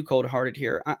be too cold-hearted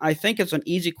here. I think it's an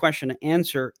easy question to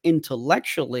answer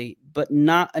intellectually, but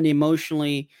not an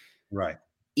emotionally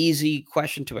easy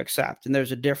question to accept, and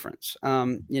there's a difference.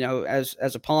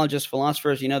 As apologists,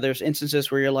 philosophers, there's instances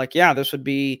where you're like, yeah, this would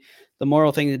be the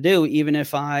moral thing to do, even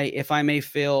if I may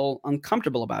feel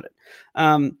uncomfortable about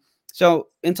it. So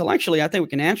intellectually, I think we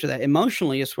can answer that.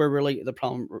 Emotionally is where really the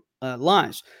problem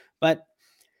lies. But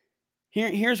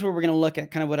here's where we're going to look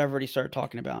at kind of what I've already started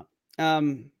talking about.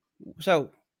 So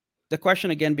the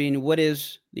question again being, what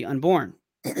is the unborn?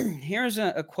 Here's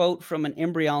a quote from an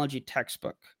embryology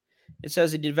textbook. It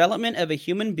says, the development of a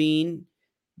human being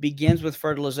begins with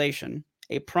fertilization,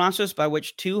 a process by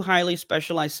which two highly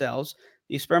specialized cells,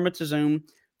 the spermatozoon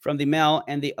from the male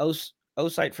and the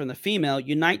oocyte from the female,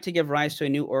 unite to give rise to a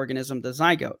new organism, the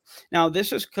zygote. Now,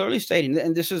 this is clearly stating,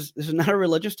 and this is not a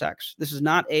religious text. This is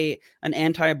not an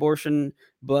anti-abortion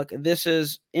book. This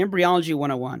is embryology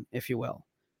 101, if you will,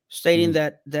 stating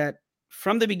that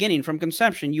from the beginning, from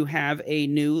conception, you have a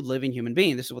new living human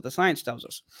being. This is what the science tells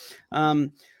us.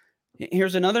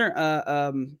 Here's another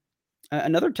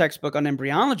textbook on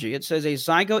embryology. It says a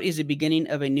zygote is the beginning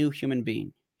of a new human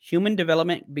being. Human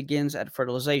development begins at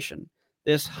fertilization.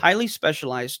 This highly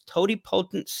specialized,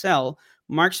 totipotent cell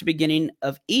marks the beginning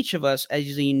of each of us as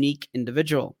a unique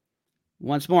individual.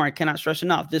 Once more, I cannot stress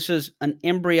enough, this is an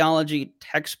embryology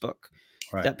textbook.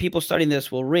 Right. That people studying this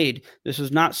will read. This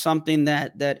is not something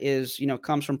that is,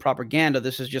 comes from propaganda.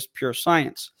 This is just pure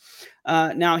science.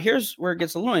 Now, here's where it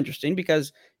gets a little interesting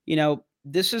because,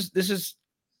 this is,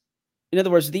 in other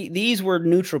words, these were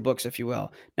neutral books, if you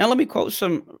will. Now, let me quote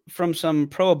from some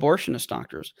pro-abortionist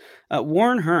doctors.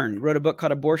 Warren Hearn wrote a book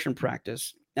called Abortion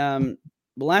Practice.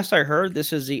 Last I heard,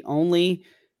 this is the only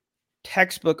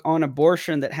textbook on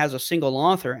abortion that has a single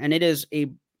author, and it is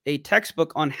a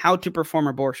textbook on how to perform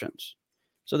abortions.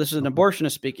 So this is an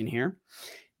abortionist speaking here.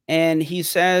 And he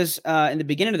says in the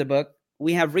beginning of the book,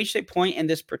 we have reached a point in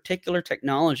this particular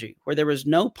technology where there is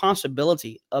no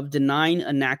possibility of denying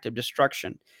an act of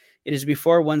destruction. It is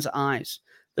before one's eyes.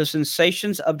 The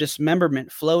sensations of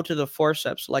dismemberment flow to the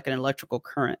forceps like an electrical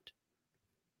current.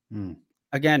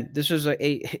 Again, this is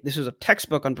a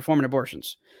textbook on performing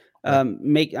abortions.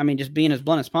 Just being as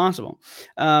blunt as possible.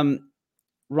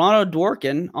 Ronald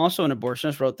Dworkin, also an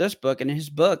abortionist, wrote this book. And in his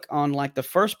book, on like the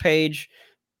first page,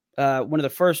 one of the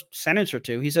first sentence or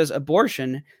two, he says,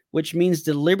 abortion, which means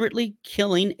deliberately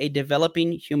killing a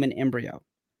developing human embryo.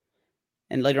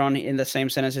 And later on in the same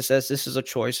sentence, it says this is a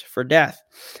choice for death.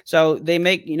 So they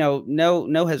make,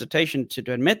 no hesitation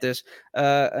to admit this.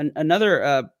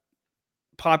 Another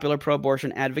popular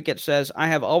pro-abortion advocate says, I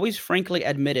have always frankly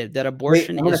admitted that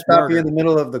abortion I'm going to stop you in the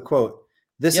middle of the quote.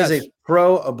 This is a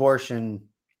pro-abortion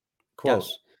quote.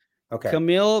 Yes. Okay.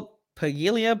 Camille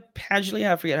Paglia,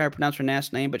 I forget how to pronounce her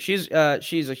last name, but she's a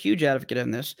huge advocate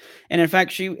in this. And in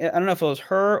fact, I don't know if it was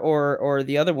her or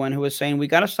the other one who was saying, we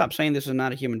got to stop saying this is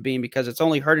not a human being because it's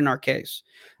only hurting our case.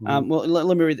 Let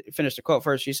me finish the quote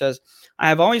first. She says, I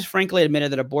have always frankly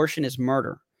admitted that abortion is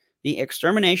murder, the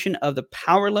extermination of the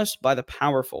powerless by the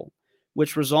powerful,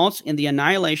 which results in the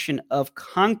annihilation of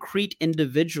concrete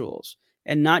individuals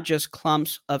and not just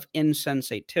clumps of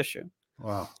insensate tissue.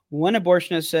 Wow. One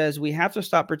abortionist says we have to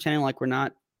stop pretending like we're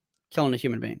not killing a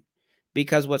human being,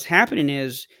 because what's happening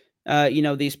is,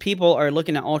 these people are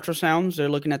looking at ultrasounds. They're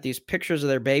looking at these pictures of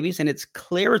their babies, and it's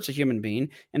clear it's a human being.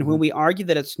 And when we argue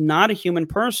that it's not a human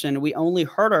person, we only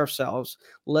hurt ourselves.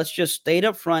 Let's just state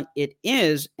up front it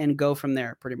is and go from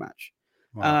there, pretty much.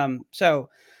 Wow.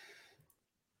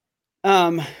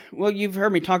 Well, you've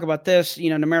heard me talk about this.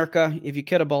 In America, if you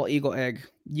kill a bald eagle egg,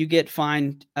 you get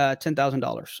fined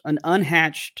 $10,000. An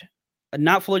unhatched,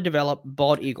 not fully developed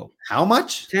bald eagle. How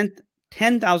much?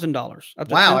 $10,000.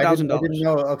 Wow, I didn't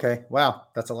know. Okay, wow,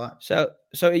 that's a lot. So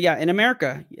yeah, in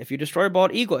America, if you destroy a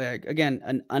bald eagle egg, again,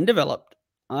 an undeveloped,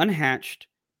 unhatched,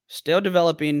 still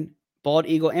developing bald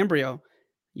eagle embryo,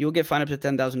 you will get fined up to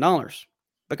 $10,000.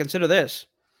 But consider this: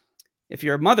 if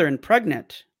you're a mother and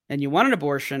pregnant and you want an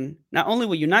abortion, not only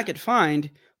will you not get fined,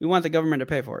 we want the government to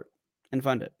pay for it and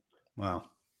fund it. Wow.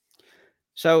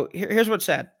 So here's what's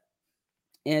sad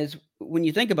is when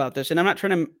you think about this, and I'm not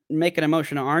trying to make an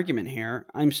emotional argument here.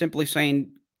 I'm simply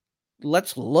saying,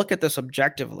 let's look at this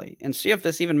objectively and see if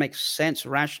this even makes sense,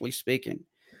 rationally speaking.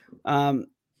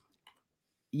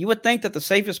 You would think that the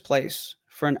safest place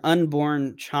for an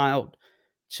unborn child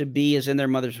to be is in their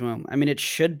mother's womb. I mean, it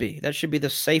should be. That should be the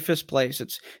safest place.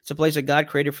 It's a place that God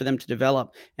created for them to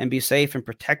develop and be safe and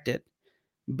protected.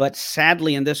 But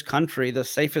sadly, in this country, the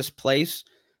safest place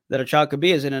that a child could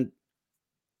be is in an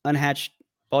unhatched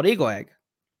bald eagle egg.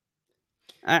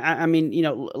 I mean,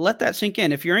 let that sink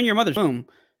in. If you're in your mother's womb,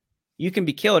 you can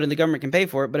be killed and the government can pay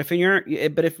for it. But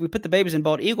if we put the babies in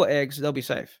bald eagle eggs, they'll be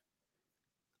safe.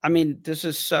 I mean, this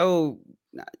is so,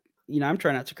 I'm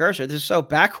trying not to curse here. This is so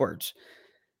backwards.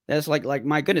 That's like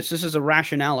my goodness, this is a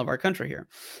rationale of our country here.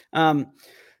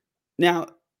 Now,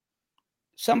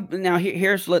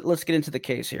 let's get into the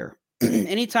case here.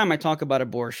 Anytime I talk about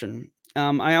abortion,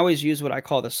 I always use what I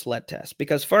call the SLED test,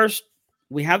 because first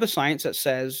we have the science that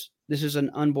says this is an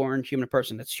unborn human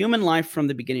person. That's human life from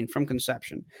the beginning, from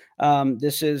conception.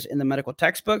 This is in the medical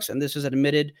textbooks, and this is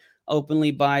admitted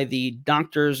openly by the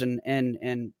doctors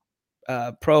and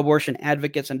pro-abortion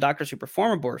advocates and doctors who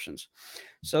perform abortions.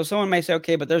 So someone may say,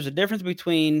 okay, but there's a difference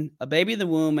between a baby in the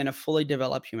womb and a fully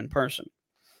developed human person.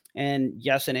 And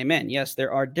yes and amen. Yes,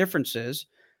 there are differences.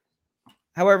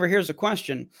 However, here's the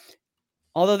question.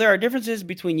 Although there are differences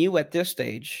between you at this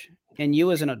stage and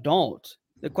you as an adult,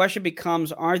 the question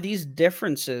becomes, are these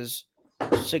differences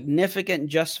significant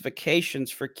justifications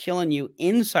for killing you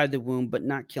inside the womb, but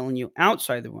not killing you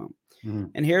outside the womb? Mm-hmm.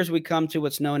 And here's we come to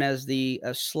what's known as the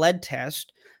SLED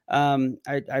test.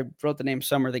 I wrote the name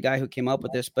somewhere, the guy who came up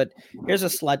with this, but here's a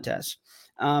SLED test.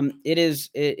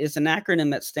 It's an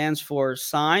acronym that stands for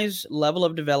size, level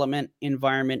of development,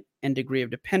 environment, and degree of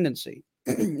dependency.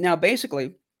 Now,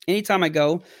 basically, anytime I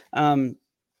go, in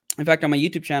fact, on my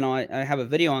YouTube channel, I have a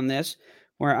video on this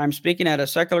where I'm speaking at a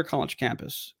secular college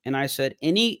campus, and I said,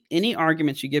 any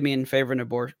arguments you give me in favor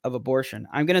of abortion,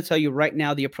 I'm going to tell you right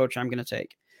now the approach I'm going to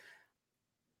take.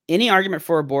 Any argument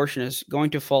for abortion is going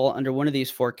to fall under one of these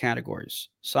four categories: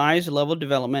 size, level of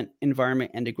development,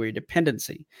 environment, and degree of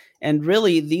dependency. And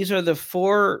really, these are the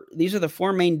four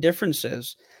main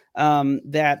differences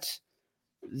that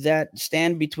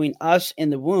stand between us in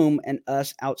the womb and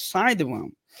us outside the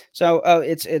womb. So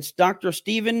it's Dr.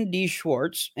 Stephen D.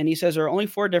 Schwartz, and he says there are only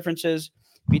four differences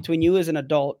between you as an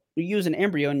adult, you as an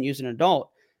embryo, and you as an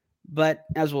adult. But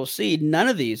as we'll see, none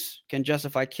of these can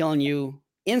justify killing you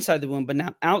inside the womb, but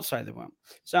not outside the womb.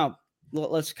 So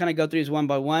let's kind of go through these one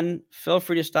by one. Feel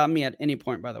free to stop me at any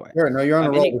point, by the way. Sure, no, you're on a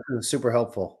roll. This is super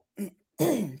helpful.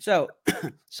 So,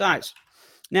 size.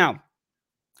 Now,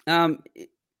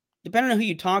 depending on who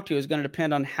you talk to is going to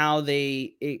depend on how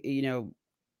they,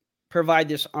 provide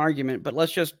this argument. But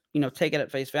let's just, take it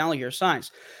at face value here. Size.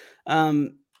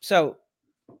 So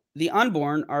the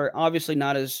unborn are obviously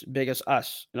not as big as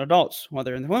us and adults while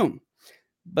they're in the womb.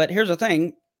 But here's the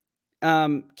thing.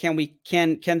 Can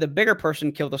the bigger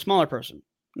person kill the smaller person?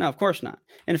 No, of course not.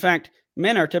 In fact,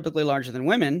 men are typically larger than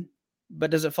women, but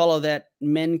does it follow that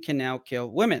men can now kill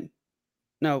women?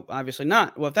 No, obviously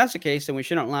not. Well, if that's the case, then we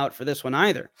shouldn't allow it for this one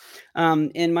either.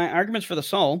 In my arguments for the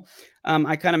soul,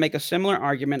 I kind of make a similar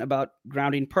argument about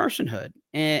grounding personhood.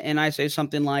 And I say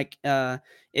something like,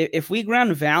 if we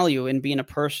ground value in being a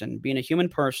person, being a human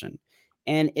person,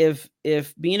 and if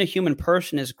being a human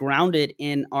person is grounded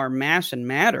in our mass and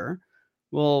matter,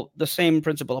 well, the same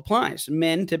principle applies.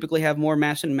 Men typically have more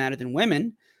mass and matter than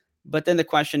women. But then the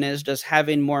question is, does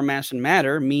having more mass and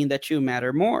matter mean that you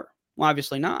matter more? Well,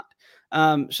 obviously not.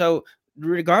 So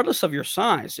regardless of your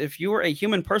size, if you are a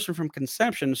human person from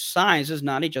conception, size is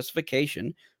not a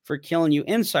justification for killing you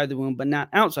inside the womb, but not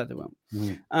outside the womb.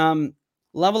 Mm-hmm.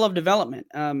 Level of development.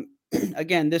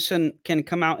 Again, this can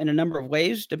come out in a number of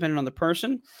ways depending on the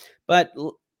person, but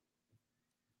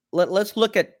let's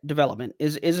look at development.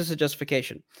 Is this a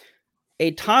justification?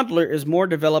 A toddler is more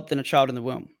developed than a child in the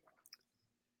womb.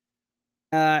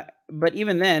 But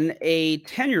even then, a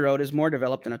 10-year-old is more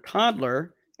developed than a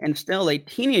toddler, and still a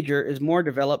teenager is more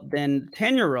developed than the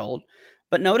 10-year-old.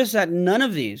 But notice that none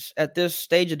of these at this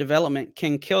stage of development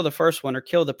can kill the first one or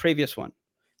kill the previous one.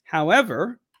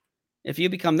 However, if you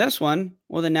become this one,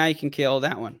 well, then now you can kill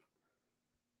that one.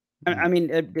 I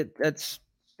mean, that's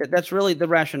really the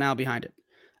rationale behind it.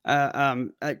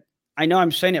 I know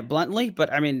I'm saying it bluntly,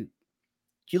 but I mean,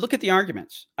 you look at the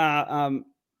arguments.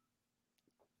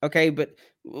 Okay, but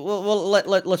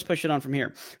let's push it on from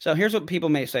here. So here's what people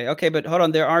may say. Okay, but hold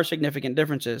on, there are significant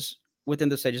differences within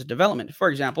the stages of development. For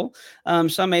example,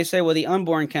 some may say, well, the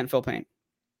unborn can't feel pain.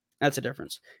 That's a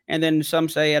difference. And then some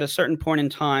say at a certain point in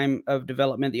time of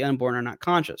development, the unborn are not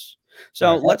conscious.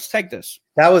 So let's take this.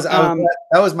 That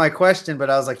was my question, but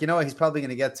I was like, he's probably going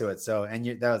to get to it. So,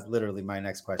 that was literally my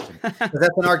next question. But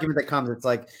that's an argument that comes. It's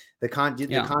like the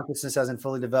consciousness hasn't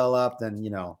fully developed, and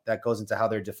that goes into how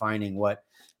they're defining what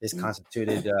is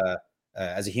constituted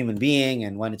as a human being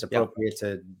and when it's appropriate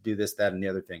to do this, that, and the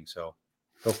other thing. So,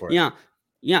 go for it.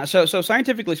 Yeah. So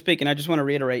scientifically speaking, I just want to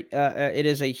reiterate, it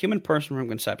is a human person from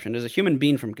conception. It is a human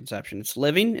being from conception. It's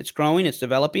living, it's growing, it's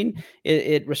developing.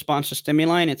 It responds to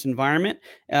stimuli in its environment.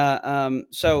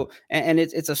 So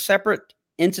it's a separate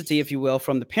entity, if you will,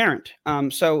 from the parent.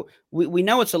 So we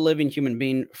know it's a living human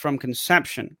being from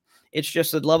conception. It's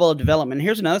just the level of development.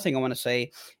 Here's another thing I want to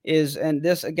say is, and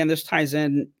this ties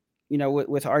in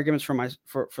with arguments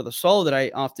for the soul that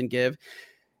I often give,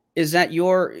 is that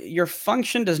your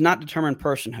function does not determine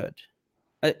personhood.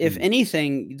 If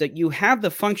anything, that you have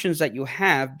the functions that you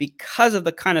have because of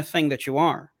the kind of thing that you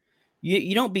are.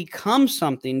 You don't become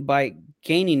something by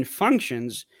gaining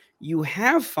functions. You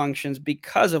have functions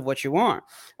because of what you are.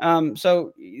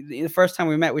 So the first time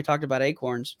we met, we talked about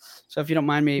acorns. So if you don't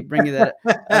mind me bringing that,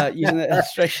 using that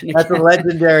illustration again.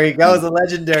 That was a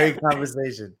legendary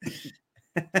conversation.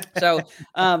 So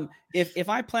if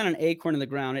I plant an acorn in the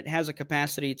ground, it has a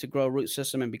capacity to grow a root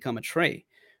system and become a tree.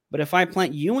 But if I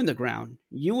plant you in the ground,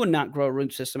 you will not grow a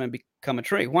root system and become a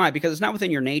tree. Why? Because it's not within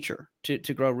your nature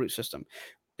to grow a root system.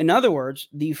 In other words,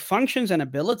 the functions and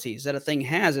abilities that a thing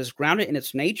has is grounded in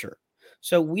its nature.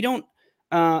 So we don't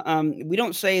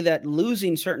say that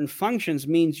losing certain functions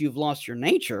means you've lost your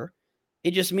nature.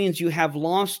 It just means you have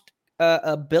lost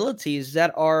abilities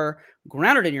that are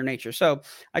grounded in your nature. So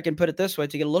I can put it this way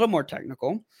to get a little more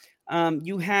technical.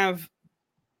 You have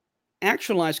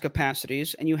actualized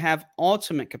capacities and you have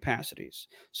ultimate capacities.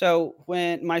 So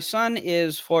when my son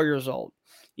is 4 years old,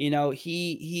 he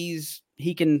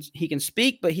can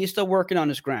speak, but he's still working on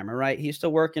his grammar, right? He's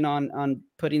still working on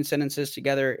putting sentences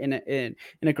together in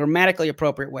a grammatically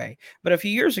appropriate way. But a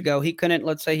few years ago,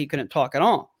 let's say he couldn't talk at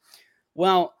all.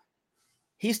 Well,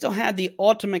 he still had the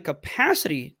ultimate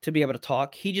capacity to be able to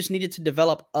talk. He just needed to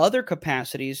develop other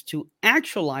capacities to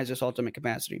actualize this ultimate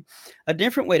capacity. A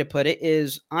different way to put it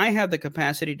is I have the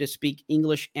capacity to speak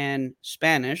English and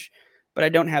Spanish, but I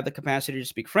don't have the capacity to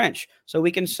speak French. So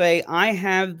we can say I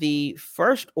have the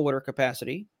first order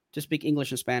capacity to speak English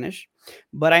and Spanish,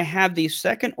 but I have the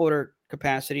second order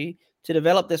capacity to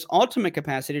develop this ultimate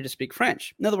capacity to speak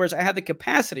French. In other words, I have the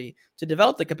capacity to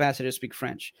develop the capacity to speak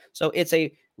French. So it's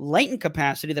a latent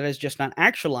capacity that is just not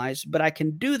actualized, but I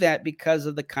can do that because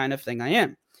of the kind of thing I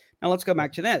am. Now let's go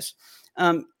back to this.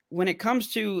 When it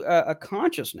comes to a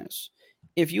consciousness,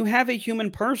 if you have a human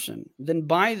person, then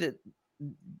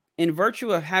in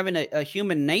virtue of having a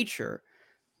human nature,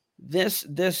 this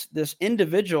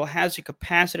individual has the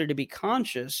capacity to be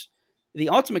conscious, the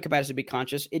ultimate capacity to be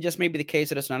conscious. It just may be the case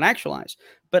that it's not actualized.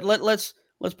 But let's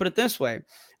put it this way.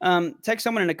 Take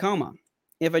someone in a coma.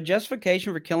 If a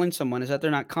justification for killing someone is that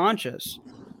they're not conscious,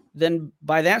 then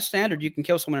by that standard, you can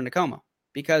kill someone in a coma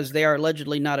because they are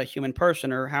allegedly not a human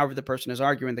person, or however the person is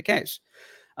arguing the case.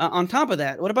 On top of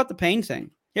that, what about the pain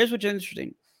thing? Here's what's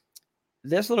interesting.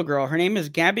 This little girl, her name is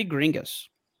Gabby Gringas,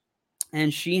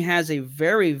 and she has a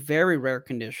very, very rare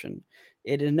condition.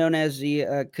 It is known as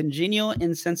the congenital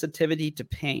insensitivity to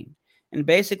pain. And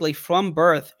basically, from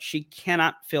birth, she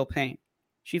cannot feel pain.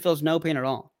 She feels no pain at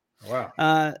all.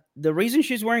 Wow. The reason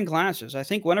she's wearing glasses, I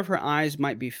think one of her eyes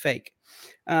might be fake.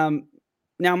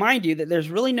 Now, mind you, that there's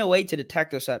really no way to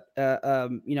detect this at,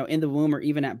 in the womb or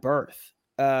even at birth.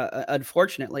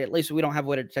 Unfortunately, at least we don't have a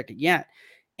way to detect it yet.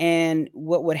 And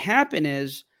what would happen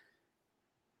is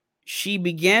she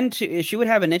would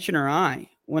have an itch in her eye.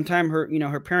 One time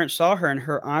her parents saw her and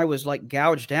her eye was like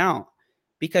gouged out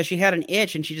because she had an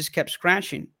itch and she just kept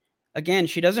scratching. Again,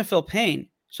 she doesn't feel pain.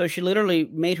 So she literally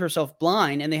made herself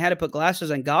blind, and they had to put glasses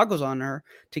and goggles on her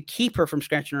to keep her from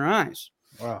scratching her eyes.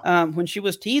 Wow. When she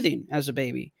was teething as a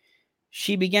baby,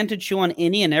 she began to chew on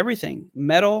any and everything,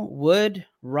 metal, wood,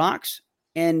 rocks,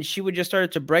 and she would just start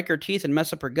to break her teeth and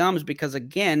mess up her gums because,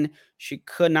 again, she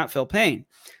could not feel pain.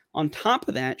 On top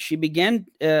of that, she began,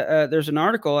 there's an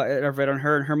article I've read on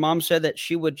her, and her mom said that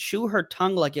she would chew her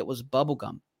tongue like it was bubble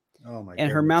gum. Oh my! And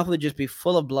her mouth would just be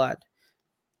full of blood.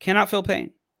 Cannot feel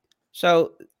pain.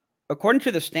 So according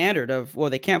to the standard of, well,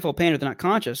 they can't feel pain or they're not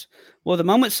conscious. Well, the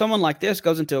moment someone like this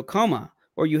goes into a coma,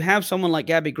 or you have someone like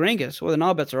Gabby Gringas, well, then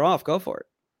all bets are off. Go for it.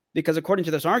 Because according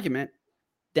to this argument,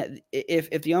 that if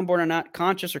the unborn are not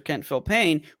conscious or can't feel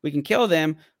pain, we can kill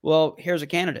them. Well, here's a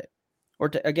candidate. Or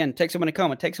again, take someone to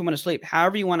coma, take someone to sleep.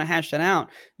 However you want to hash that out,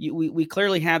 we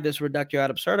clearly have this reductio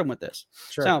ad absurdum with this.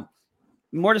 Sure. So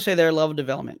more to say there, level of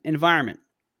development, environment.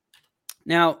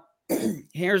 Now,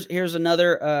 here's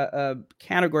another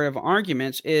category of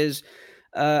arguments is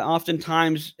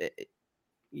oftentimes,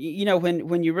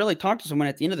 when you really talk to someone,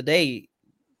 at the end of the day,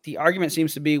 the argument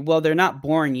seems to be, well, they're not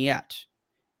born yet,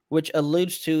 which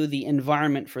alludes to the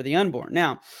environment for the unborn.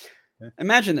 Now,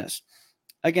 imagine this.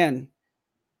 Again,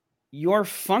 your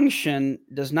function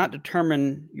does not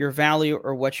determine your value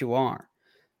or what you are.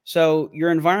 So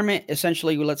your environment,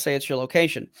 essentially, let's say it's your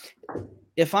location.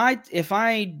 If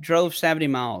I drove 70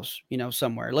 miles,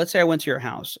 somewhere, let's say I went to your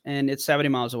house and it's 70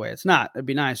 miles away. It's not, it'd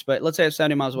be nice, but let's say it's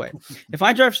 70 miles away. If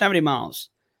I drive 70 miles,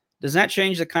 does that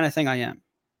change the kind of thing I am?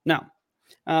 No.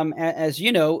 As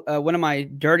you know, one of my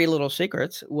dirty little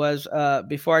secrets was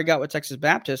before I got with Texas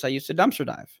Baptist, I used to dumpster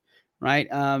dive. right?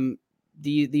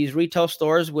 These retail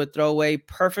stores would throw away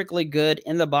perfectly good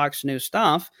in the box new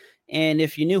stuff. And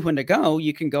if you knew when to go,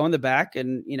 you can go in the back,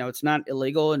 and it's not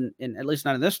illegal, and at least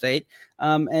not in this state.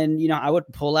 And I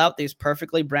would pull out these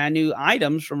perfectly brand new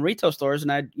items from retail stores,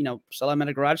 and I'd sell them at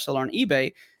a garage sale on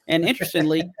eBay. And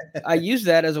interestingly, I use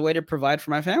that as a way to provide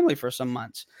for my family for some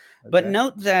months. Okay. But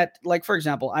note that, like, for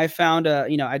example, I found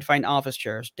I'd find office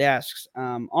chairs, desks,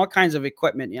 all kinds of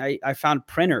equipment. I found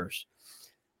printers.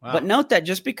 Wow. But note that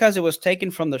just because it was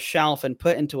taken from the shelf and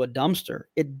put into a dumpster,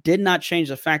 it did not change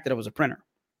the fact that it was a printer.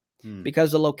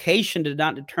 Because the location did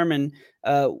not determine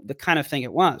the kind of thing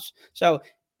it was. So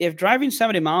if driving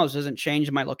 70 miles doesn't change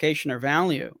my location or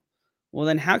value, well,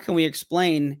 then how can we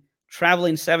explain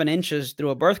traveling 7 inches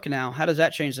through a birth canal? How does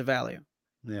that change the value?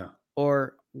 Yeah.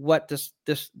 Or what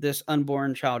this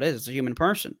unborn child is? It's a human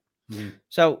person.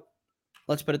 So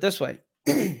let's put it this way.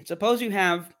 Suppose you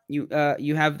have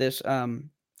this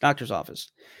doctor's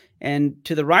office, and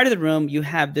to the right of the room, you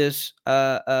have this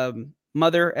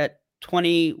mother at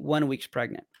 21 weeks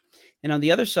pregnant. And on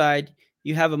the other side,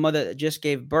 you have a mother that just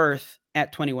gave birth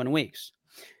at 21 weeks.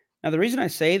 Now, the reason I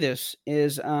say this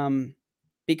is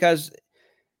because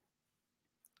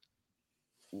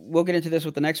we'll get into this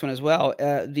with the next one as well.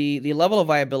 The level of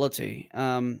viability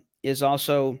is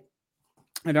also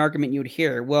an argument you would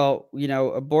hear. Well,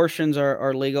 abortions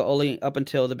are legal only up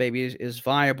until the baby is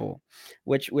viable,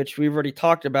 which we've already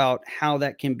talked about how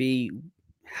that can be,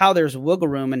 how there's wiggle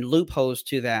room and loopholes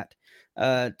to that.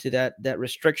 To that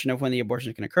restriction of when the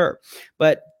abortion can occur.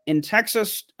 But in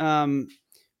Texas, when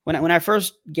I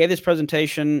first gave this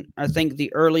presentation, I think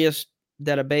the earliest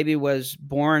that a baby was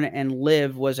born and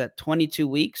lived was at 22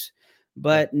 weeks.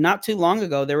 But not too long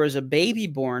ago, there was a baby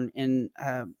born in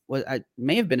I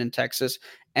may have been in Texas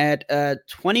at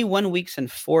 21 weeks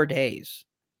and 4 days.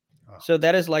 Oh. So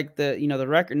that is like the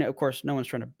record. Of course, no one's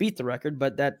trying to beat the record,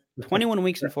 but that 21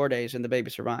 weeks and 4 days, and the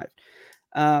baby survived.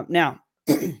 Now.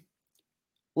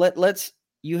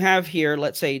 You have here,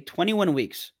 let's say 21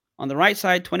 weeks on the right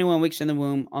side, 21 weeks in the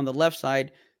womb. On the left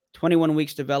side, 21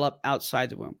 weeks develop outside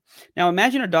the womb. Now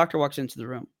imagine a doctor walks into the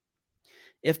room.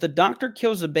 If the doctor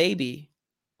kills the baby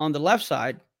on the left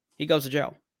side, he goes to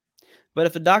jail. But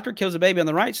if the doctor kills the baby on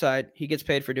the right side, he gets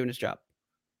paid for doing his job.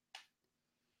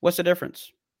 What's the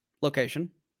difference? Location,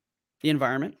 the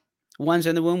environment. One's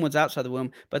in the womb, one's outside the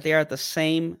womb, but they are at the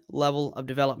same level of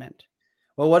development.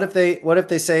 Well, what if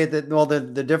they say that, well, the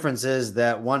difference is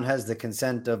that one has the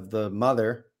consent of the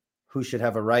mother, who should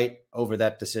have a right over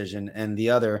that decision, and the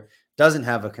other doesn't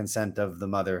have a consent of the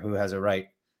mother, who has a right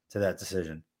to that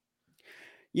decision?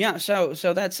 Yeah, so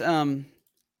that's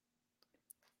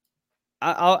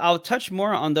I'll touch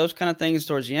more on those kind of things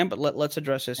towards the end, but let's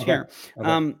address this here.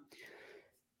 Okay.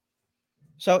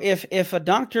 So if a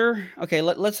doctor,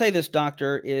 let's say this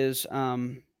doctor is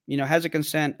has a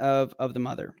consent of the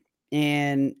mother.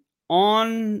 And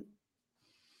on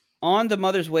the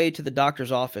mother's way to the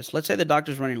doctor's office, let's say the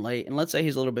doctor's running late, and let's say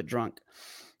he's a little bit drunk.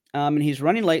 And he's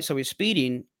running late, so he's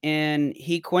speeding, and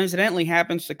he coincidentally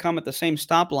happens to come at the same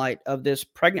stoplight of this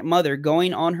pregnant mother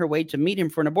going on her way to meet him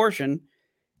for an abortion,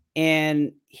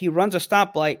 and he runs a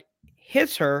stoplight,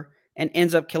 hits her, and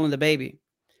ends up killing the baby.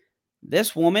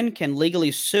 This woman can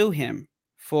legally sue him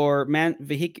for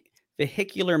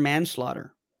vehicular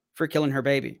manslaughter for killing her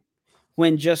baby,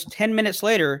 when just 10 minutes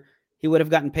later, he would have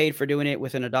gotten paid for doing it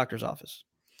within a doctor's office.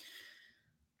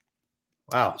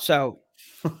 Wow. So,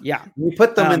 yeah. You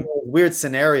put them in weird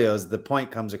scenarios, the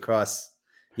point comes across.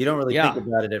 You don't really think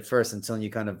about it at first until you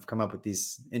kind of come up with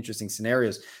these interesting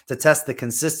scenarios to test the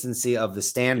consistency of the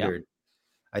standard.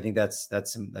 Yeah. I think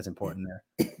that's important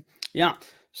there. Yeah.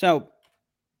 So,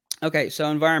 so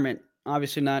environment,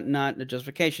 obviously not a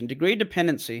justification. Degree of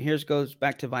dependency, goes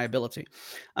back to viability.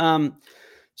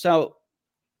 So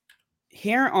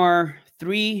here are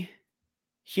 3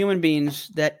 human beings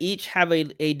that each have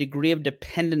a degree of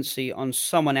dependency on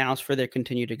someone else for their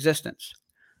continued existence.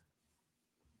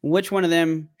 Which one of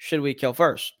them should we kill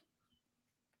first?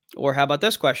 Or how about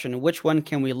this question? Which one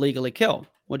can we legally kill?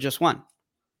 Well, just one.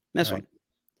 This one.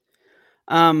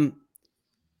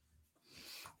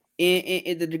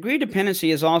 The degree of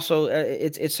dependency is also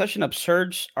it's such an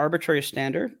absurd, arbitrary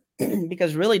standard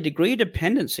because really degree of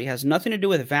dependency has nothing to do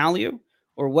with value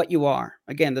or what you are.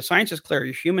 Again, the science is clear.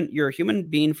 You're a human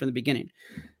being from the beginning.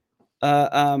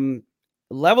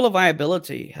 Level of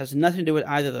viability has nothing to do with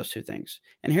either of those two things.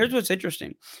 And here's what's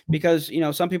interesting, because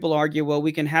some people argue, well,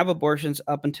 we can have abortions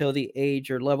up until the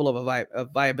age or level of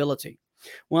viability.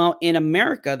 Well, in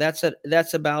America,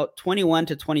 that's about 21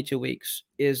 to 22 weeks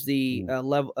is the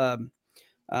level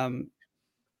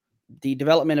the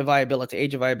development of viability,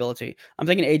 age of viability. I'm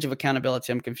thinking age of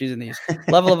accountability. I'm confusing these.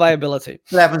 Level of viability.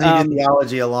 What happens when you do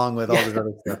theology along with all this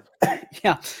other stuff?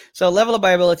 Yeah. So level of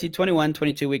viability, 21,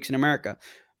 22 weeks in America.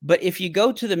 But if you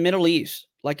go to the Middle East,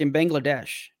 like in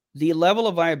Bangladesh, the level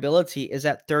of viability is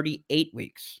at 38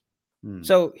 weeks.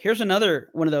 So here's another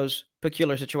one of those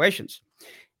peculiar situations.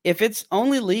 If it's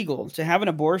only legal to have an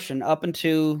abortion up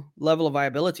into level of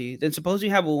viability, then suppose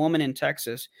you have a woman in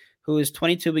Texas who is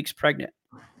 22 weeks pregnant.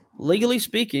 Legally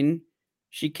speaking,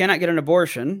 she cannot get an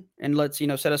abortion, and let's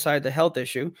set aside the health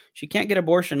issue. She can't get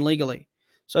abortion legally.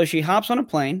 So she hops on a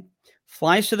plane,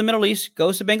 flies to the Middle East,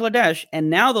 goes to Bangladesh, and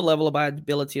now the level of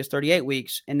viability is 38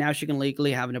 weeks, and now she can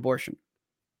legally have an abortion.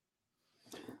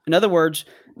 In other words,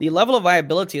 the level of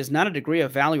viability is not a degree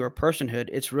of value or personhood.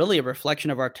 It's really a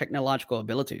reflection of our technological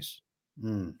abilities.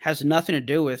 Has nothing to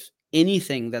do with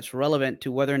anything that's relevant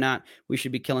to whether or not we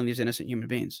should be killing these innocent human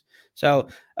beings. So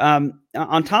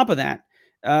on top of that,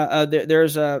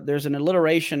 there's an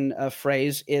alliteration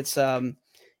phrase.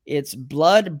 It's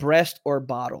blood, breast, or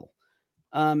bottle.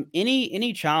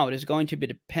 Any child is going to be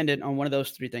dependent on one of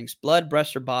those three things: blood,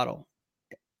 breast, or bottle.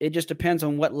 It just depends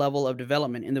on what level of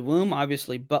development. In the womb,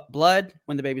 obviously, blood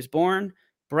when the baby's born,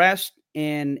 breast,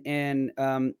 and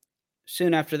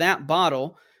soon after that,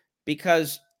 bottle,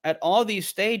 because at all these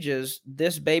stages,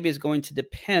 this baby is going to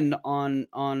depend on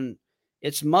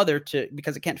its mother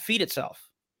because it can't feed itself.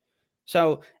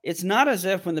 So it's not as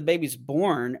if when the baby's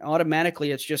born,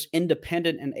 automatically it's just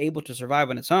independent and able to survive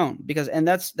on its own. And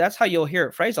that's how you'll hear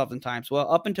it phrased oftentimes. Well,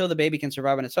 up until the baby can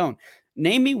survive on its own.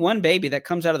 Name me one baby that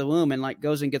comes out of the womb and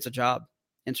goes and gets a job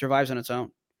and survives on its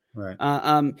own. Right.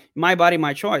 My body,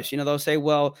 my choice. They'll say,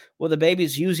 well, the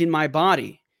baby's using my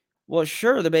body. Well,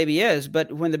 sure, the baby is,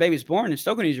 but when the baby's born, it's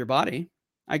still going to use your body.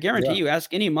 I guarantee you,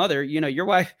 ask any mother, your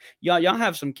wife, y'all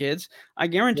have some kids. I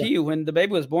guarantee you when the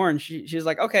baby was born, she's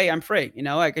like, okay, I'm free.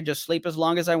 I could just sleep as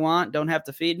long as I want. Don't have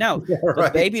to feed. No,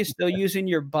 the baby is still using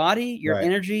your body, your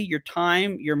energy, your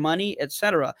time, your money,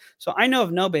 etc. So I know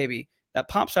of no baby that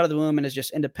pops out of the womb and is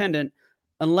just independent,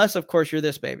 unless, of course, you're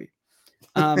this baby.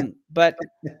 But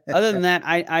other than that,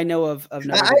 I know of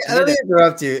no. Let me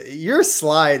interrupt you. Your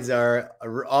slides are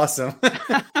awesome.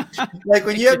 Like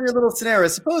when you have your little scenario,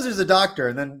 suppose there's a doctor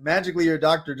and then magically your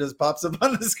doctor just pops up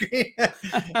on the screen.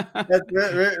 That's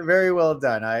very, very well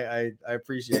done. I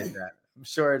appreciate that. I'm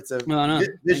sure it's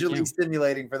visually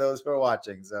stimulating for those who are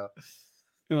watching. So,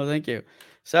 well, thank you.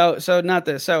 So not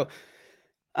this. So,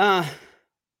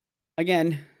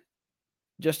 again,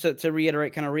 just to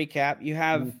reiterate, kind of recap, you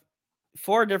have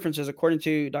 4 differences, according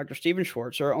to Dr. Stephen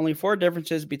Schwartz. There are only 4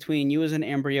 differences between you as an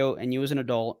embryo and you as an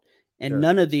adult, and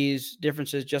none of these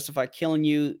differences justify killing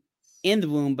you in the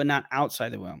womb, but not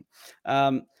outside the womb.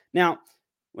 Now,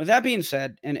 with that being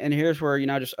said, and here's where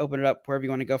just open it up wherever you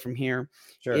want to go from here.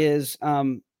 Is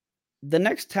the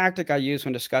next tactic I use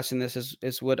when discussing this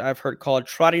is what I've heard called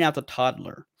trotting out the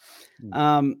toddler.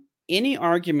 Any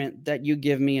argument that you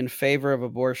give me in favor of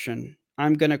abortion,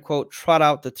 I'm going to, quote, trot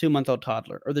out the 2-month-old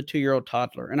toddler or the 2-year-old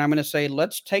toddler. And I'm going to say,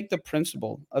 let's take the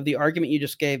principle of the argument you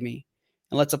just gave me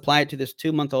and let's apply it to this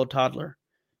 2-month-old toddler.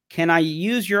 Can I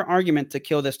use your argument to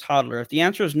kill this toddler? If the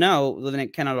answer is no, then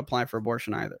it cannot apply for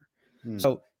abortion either.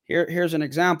 So here's an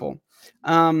example.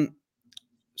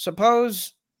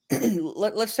 Suppose,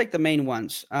 let's take the main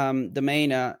ones. And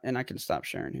I can stop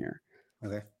sharing here.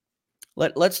 Okay.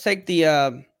 Let's take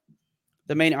the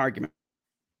main argument.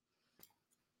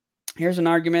 Here's an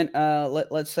argument.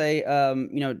 Let's say,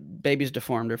 baby's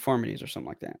deformities or something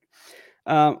like that.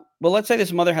 Well, let's say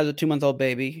this mother has a 2-month-old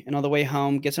baby and on the way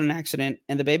home gets in an accident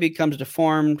and the baby becomes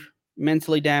deformed,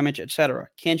 mentally damaged, etc.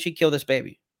 Can she kill this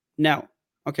baby? No.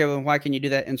 Okay, well, why can you do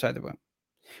that inside the womb?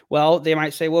 Well, they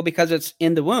might say, well, because it's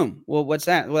in the womb. Well, what's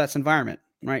that? Well, that's environment,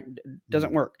 right?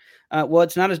 Doesn't work. Well,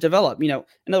 it's not as developed. In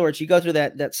other words, you go through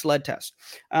that SLED test.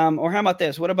 Or how about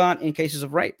this? What about in cases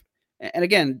of rape? And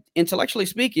again, intellectually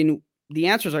speaking, the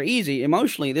answers are easy.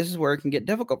 Emotionally, this is where it can get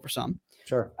difficult for some.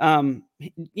 Sure.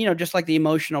 Just like the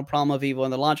emotional problem of evil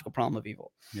and the logical problem of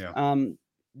evil. Yeah.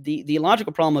 The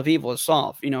logical problem of evil is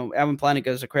solved. Alvin Plantinga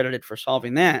is accredited for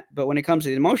solving that. But when it comes to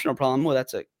the emotional problem, well,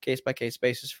 that's a case-by-case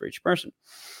basis for each person.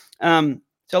 So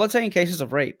let's say in cases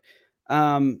of rape,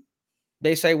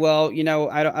 they say, well,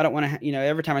 I don't want to,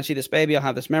 every time I see this baby, I'll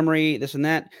have this memory, this and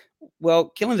that. Well,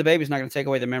 killing the baby is not going to take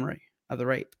away the memory of the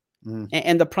rape.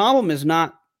 And the problem is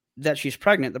not that she's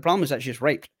pregnant. The problem is that she's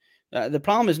raped. The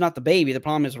problem is not the baby. The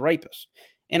problem is the rapist.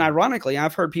 And ironically,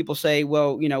 I've heard people say,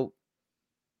 well,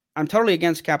 I'm totally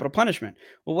against capital punishment.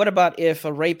 Well, what about if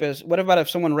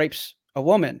someone rapes a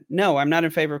woman? No, I'm not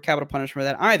in favor of capital punishment for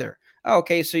that either. Oh,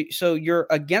 okay. So you're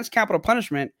against capital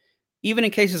punishment, even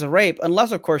in cases of rape,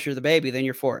 unless of course you're the baby, then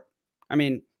you're for it. I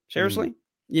mean, seriously,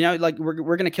 like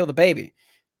we're gonna kill the baby.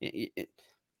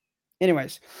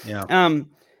 Anyways, Yeah.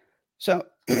 So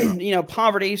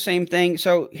poverty, same thing.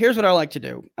 So here's what I like to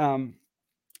do.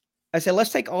 I say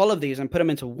let's take all of these and put them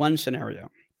into one scenario.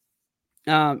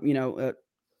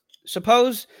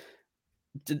 Suppose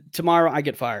tomorrow I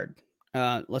get fired.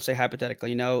 Let's say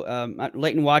hypothetically,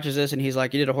 Leighton watches this and he's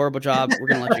like, "You did a horrible job. We're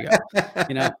gonna let you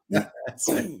go."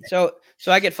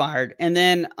 So I get fired, and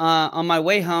then on my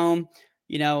way home,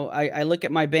 I look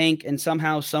at my bank, and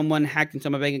somehow someone hacked into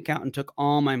my bank account and took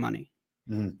all my money.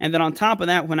 And then on top of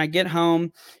that, when I get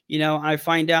home, I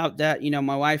find out that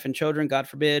my wife and children, God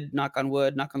forbid, knock on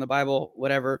wood, knock on the Bible,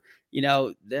 whatever,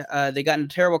 they got in a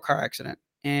terrible car accident.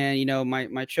 And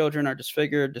my children are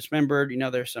disfigured, dismembered.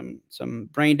 There's some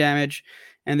brain damage.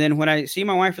 And then when I see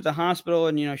my wife at the hospital,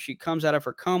 and she comes out of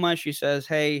her coma, she says,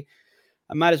 "Hey,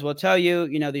 I might as well tell you,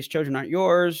 these children aren't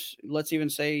yours. Let's even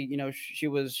say, she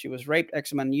was raped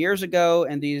X amount of years ago,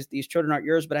 and these children aren't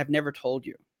yours, but I've never told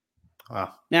you."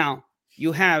 Wow. Now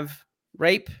you have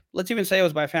rape. Let's even say it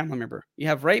was by a family member. You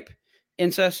have rape,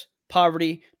 incest,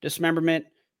 poverty, dismemberment,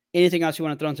 anything else you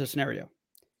want to throw into the scenario.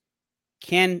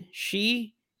 Can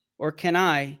she or can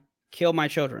I kill my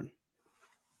children?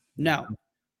 No.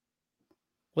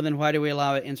 Well, then why do we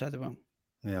allow it inside the womb?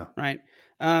 Yeah. Right.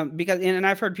 Because, and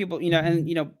I've heard people,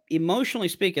 emotionally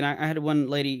speaking, I had one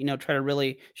lady, try to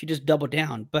really, she just doubled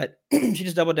down, but she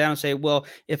just doubled down and say, well,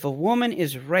 if a woman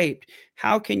is raped,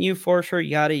 how can you force her?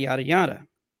 Yada, yada, yada.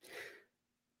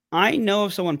 I know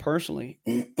of someone personally,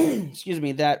 excuse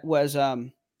me, that was, I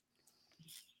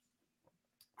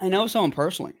know of someone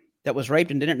personally that was raped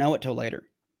and didn't know it till later.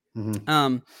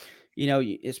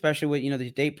 Especially with,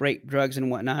 these date rape drugs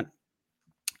and whatnot.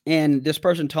 And this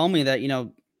person told me that,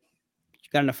 she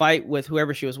got in a fight with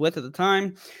whoever she was with at the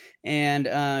time.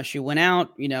 And she went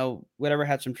out, whatever,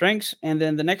 had some drinks. And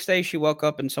then the next day she woke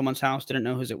up in someone's house, didn't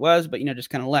know whose it was, but, just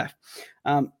kind of left.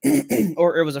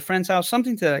 Or it was a friend's house,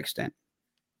 something to that extent.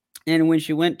 And when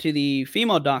she went to the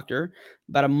female doctor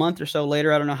about a month or so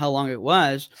later, I don't know how long it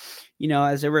was,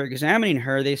 as they were examining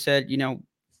her, they said,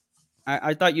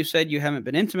 I thought you said you haven't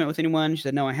been intimate with anyone. She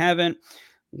said, "No, I haven't."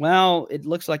 "Well, it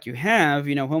looks like you have.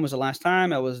 When was the last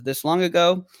time?" "It was this long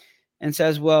ago." And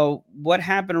says, "Well, what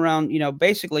happened around,"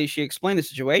 basically she explained the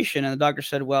situation, and the doctor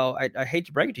said, "Well, I hate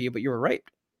to break it to you, but you were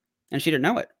raped." And she didn't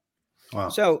know it. Wow.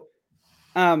 So,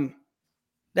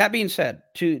 that being said,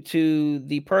 to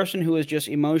the person who is just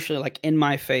emotionally like in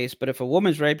my face, but if a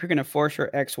woman's raped, you're going to force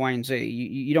her X, Y, and Z.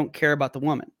 You don't care about the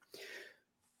woman.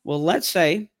 Well, let's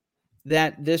say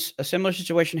that a similar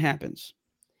situation happens.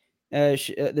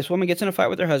 This woman gets in a fight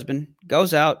with her husband,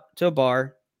 goes out to a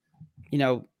bar,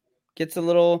 gets a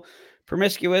little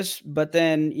promiscuous, but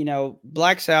then,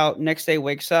 blacks out. Next day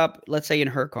wakes up, let's say in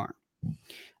her car.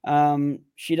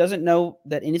 She doesn't know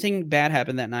that anything bad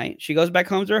happened that night. She goes back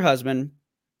home to her husband.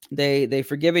 They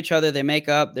forgive each other. They make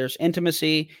up. There's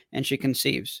intimacy, and she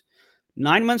conceives.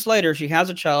 9 months later, she has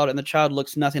a child, and the child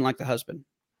looks nothing like the husband.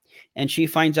 And she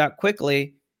finds out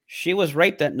quickly she was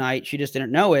raped that night. She just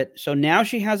didn't know it. So now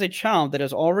she has a child that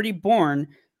is already born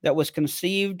that was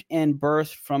conceived and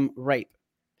birthed from rape.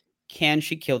 Can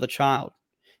she kill the child?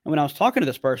 And when I was talking to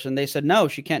this person, they said, no,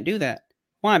 she can't do that.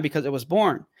 Why? Because it was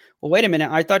born. Well, wait a minute.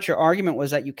 I thought your argument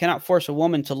was that you cannot force a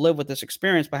woman to live with this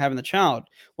experience by having the child.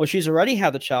 Well, she's already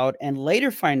had the child and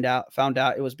later found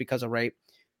out it was because of rape.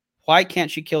 Why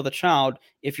can't she kill the child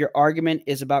if your argument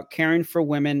is about caring for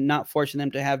women, not forcing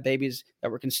them to have babies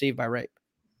that were conceived by rape?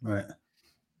 Right.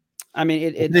 I mean,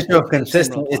 it's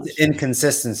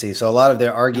inconsistency. So a lot of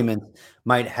their arguments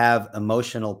might have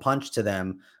emotional punch to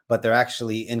them, but they're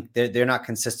actually they're not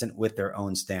consistent with their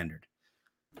own standard.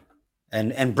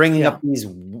 And bringing up these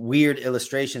weird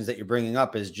illustrations that you're bringing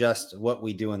up is just what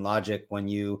we do in logic when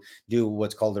you do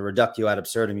what's called a reductio ad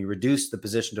absurdum. You reduce the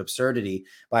position to absurdity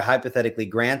by hypothetically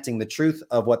granting the truth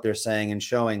of what they're saying and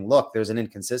showing, look, there's an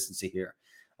inconsistency here.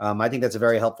 I think that's a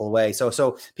very helpful way.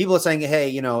 So people are saying,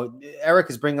 hey, Eric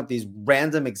is bringing up these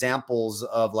random examples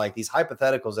of like these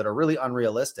hypotheticals that are really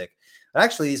unrealistic. But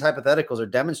actually, these hypotheticals are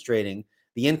demonstrating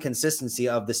the inconsistency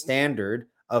of the standard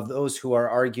of those who are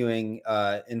arguing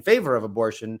in favor of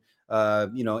abortion,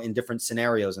 in different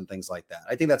scenarios and things like that.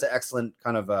 I think that's an excellent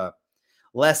kind of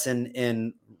lesson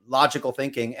in logical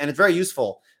thinking. And it's very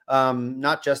useful,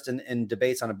 not just in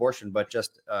debates on abortion, but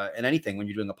just in anything when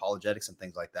you're doing apologetics and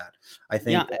things like that. I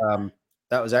think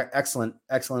that was excellent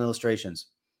illustrations.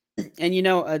 And,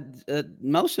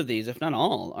 most of these, if not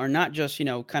all, are not just,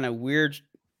 kind of weird,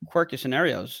 quirky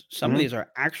scenarios. Some of these are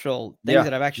actual things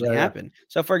that have actually happened.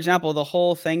 So, for example, the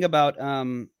whole thing about,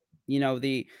 and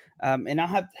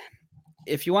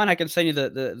if you want, I can send you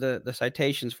the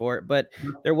citations for it. But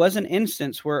there was an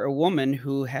instance where a woman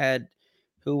who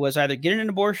was either getting an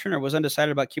abortion or was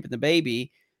undecided about keeping the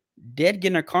baby did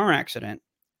get in a car accident,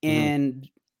 and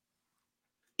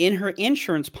in her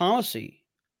insurance policy,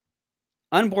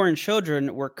 unborn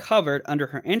children were covered under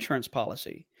her insurance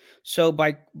policy. So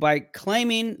by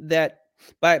claiming that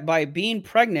by being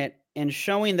pregnant and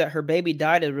showing that her baby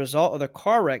died as a result of the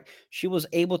car wreck, she was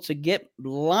able to get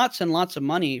lots and lots of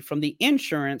money from the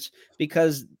insurance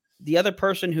because the other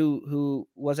person who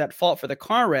was at fault for the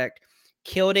car wreck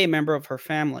killed a member of her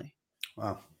family.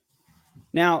 Wow.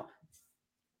 Now,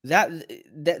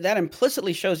 that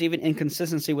implicitly shows even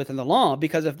inconsistency within the law,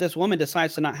 because if this woman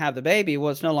decides to not have the baby, well,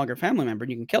 it's no longer a family member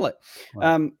and you can kill it.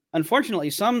 Right.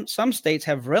 Unfortunately, some states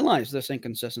have realized this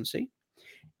inconsistency,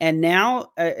 and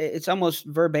now it's almost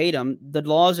verbatim. The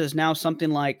laws is now something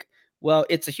like, well,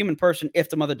 it's a human person if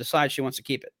the mother decides she wants to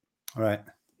keep it. Right.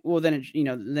 Well, then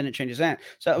it changes that.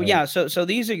 So right. Yeah, so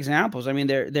these examples, I mean,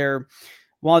 they're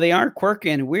while they are quirky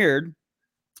and weird,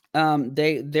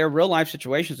 they're real life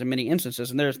situations in many instances,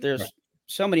 and there's right.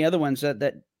 so many other ones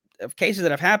that of cases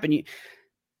that have happened.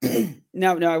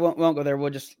 No, I won't go there. We'll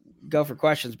just go for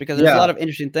questions because there's a lot of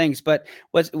interesting things. But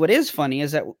what is funny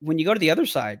is that when you go to the other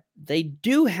side, they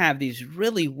do have these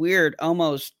really weird,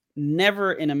 almost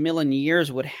never in a million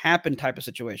years would happen type of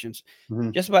situations.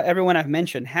 Mm-hmm. Just about everyone I've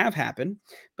mentioned have happened.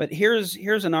 But here's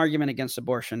an argument against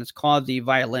abortion. It's called the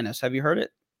violinist. Have you heard it?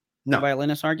 No. The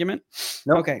violinist argument?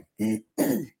 No. Nope. Okay.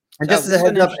 And just as a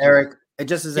heads up, Eric,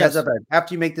 heads up,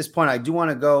 after you make this point, I do want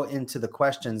to go into the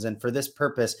questions. And for this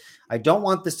purpose, I don't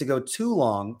want this to go too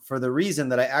long for the reason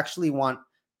that I actually want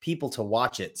people to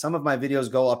watch it. Some of my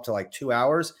videos go up to like 2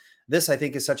 hours. This, I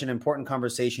think, is such an important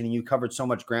conversation, and you covered so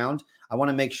much ground. I want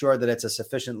to make sure that it's a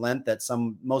sufficient length that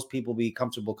most people be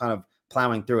comfortable kind of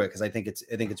plowing through it, because I think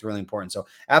it's really important. So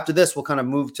after this, we'll kind of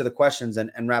move to the questions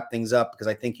and wrap things up, because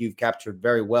I think you've captured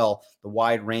very well the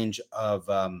wide range of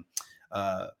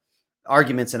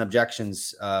arguments and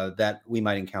objections that we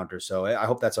might encounter. So I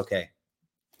hope that's okay.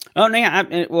 Oh, no,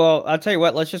 yeah. Well, I'll tell you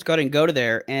what, let's just go ahead and go to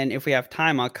there. And if we have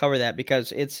time, I'll cover that,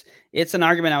 because it's an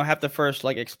argument I'll have to first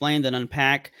explain and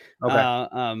unpack. Okay.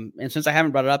 And since I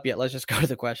haven't brought it up yet, let's just go to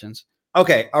the questions.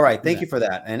 Okay. All right. Thank you for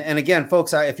that. And again,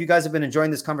 folks, if you guys have been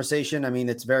enjoying this conversation, I mean,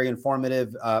 it's very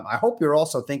informative. I hope you're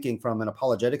also thinking from an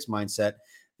apologetics mindset.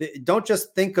 Don't just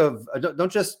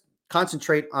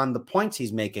concentrate on the points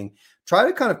he's making. Try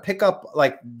to kind of pick up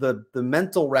the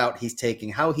mental route he's taking,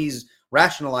 how he's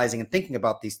rationalizing and thinking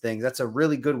about these things. That's a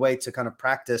really good way to kind of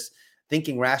practice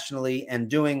thinking rationally and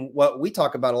doing what we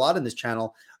talk about a lot in this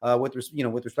channel with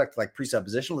respect to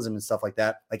presuppositionalism and stuff like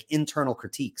that, like internal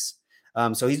critiques.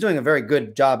 So he's doing a very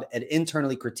good job at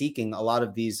internally critiquing a lot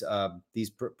of these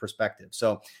perspectives.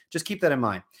 So just keep that in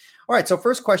mind. All right. So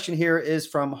first question here is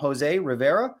from Jose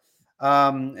Rivera.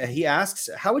 He asks,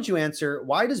 how would you answer,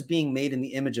 why does being made in the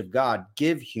image of God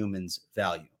give humans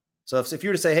value? So if you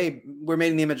were to say, hey, we're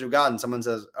made in the image of God, and someone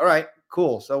says, all right,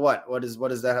 cool. So what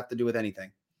does that have to do with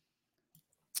anything?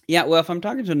 Yeah, well, if I'm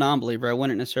talking to a non-believer, I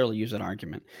wouldn't necessarily use that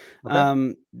argument.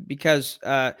 Okay. Because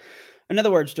in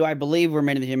other words, do I believe we're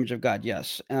made in the image of God?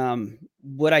 Yes.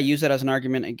 Would I use that as an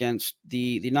argument against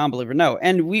the non-believer? No.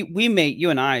 And you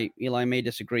and I, Eli, may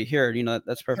disagree here.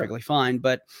 That's perfectly fine.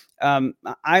 But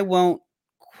I won't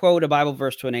quote a Bible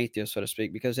verse to an atheist, so to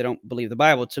speak, because they don't believe the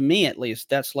Bible. To me, at least,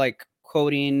 that's like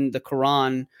quoting the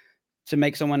Quran to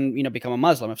make someone, become a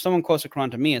Muslim. If someone quotes the Quran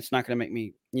to me, it's not going to make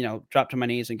me, drop to my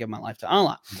knees and give my life to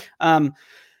Allah.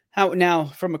 Now,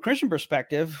 from a Christian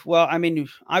perspective, well, I mean,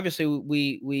 obviously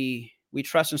we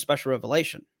trust in special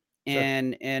revelation,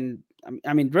 and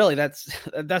I mean, really, that's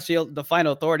the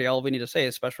final authority. All we need to say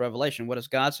is special revelation. What does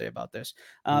God say about this?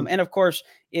 And of course,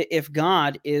 if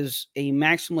God is a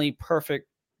maximally perfect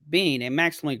being, a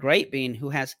maximally great being who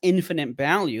has infinite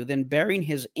value, then bearing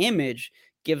His image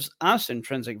gives us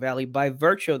intrinsic value by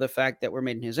virtue of the fact that we're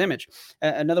made in His image.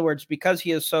 In other words, because He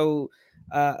is so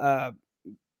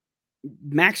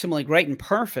maximally great and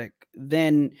perfect,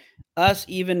 then us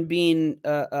even being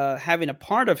having a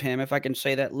part of Him, if I can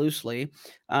say that loosely,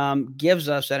 gives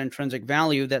us that intrinsic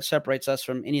value that separates us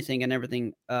from anything and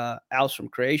everything else from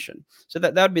creation. So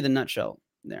that would be the nutshell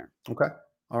there. Okay.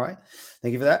 All right.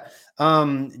 Thank you for that.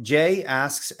 Jay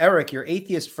asks, Eric, your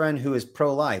atheist friend who is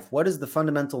pro-life, what is the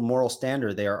fundamental moral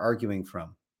standard they are arguing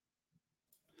from?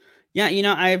 Yeah,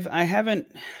 I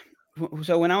haven't.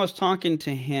 So when I was talking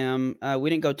to him, we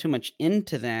didn't go too much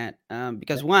into that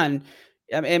because one,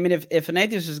 I mean, if an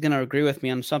atheist is going to agree with me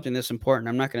on something this important,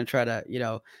 I'm not going to try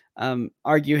to,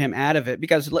 argue him out of it,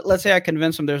 because let's say I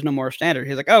convince him there's no moral standard.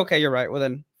 He's like, oh, okay, you're right. Well,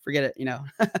 then forget it,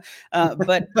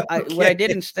 But okay. What I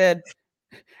did instead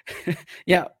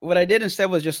Yeah, what I did instead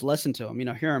was just listen to him,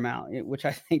 hear him out, which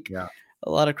I think Yeah.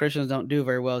 a lot of Christians don't do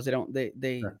very well. Is Sure.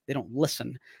 they don't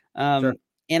listen. Sure.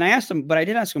 And I asked him, but I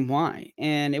did ask him why,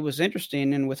 and it was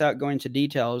interesting. And without going into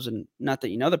details, and not that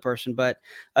you know the person, but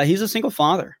he's a single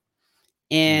father,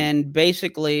 Mm. and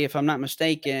basically, if I'm not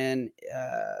mistaken,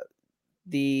 I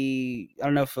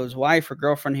don't know if it was wife or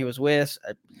girlfriend he was with,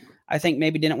 I think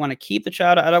maybe didn't want to keep the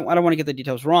child. I don't want to get the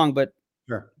details wrong, but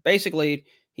Sure. basically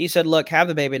he said, "Look, have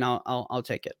the baby, and I'll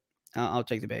take it. I'll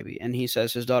take the baby." And he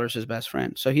says his daughter's his best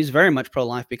friend, so he's very much pro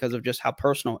life because of just how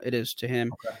personal it is to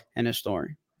him Okay. and his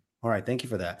story. All right, thank you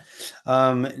for that.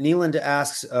 Neeland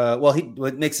asks,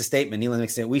 he makes a statement. Neeland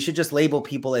makes a statement. We should just label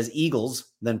people as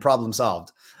eagles, then problem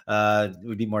solved. It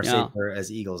would be more Yeah. safer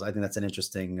as eagles. I think that's an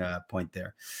interesting point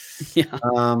there. Yeah.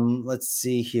 Let's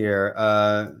see here.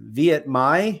 Viet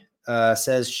Mai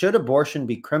says, should abortion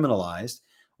be criminalized?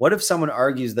 What if someone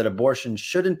argues that abortion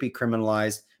shouldn't be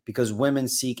criminalized because women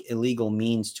seek illegal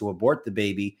means to abort the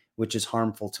baby, which is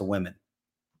harmful to women?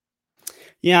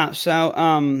 Yeah. So,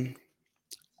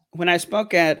 when I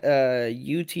spoke at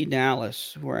UT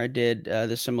Dallas, where I did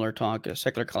the similar talk, a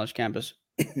secular college campus,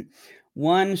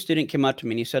 one student came up to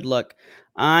me and he said, "Look,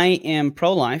 I am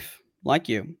pro-life like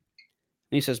you." And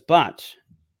he says, "But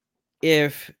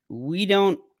if we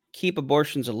don't keep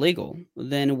abortions illegal,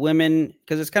 then women,"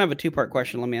 because it's kind of a two-part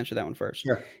question. Let me answer that one first.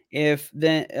 Sure.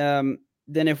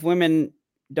 Then if women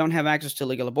don't have access to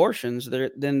legal abortions,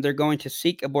 then they're going to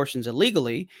seek abortions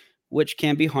illegally, which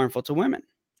can be harmful to women.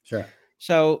 Sure.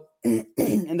 So,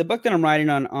 in the book that I'm writing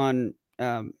on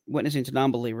witnessing to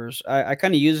non-believers, I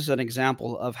kind of use this as an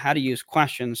example of how to use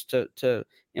questions to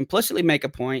implicitly make a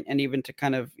point, and even to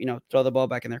kind of throw the ball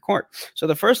back in their court. So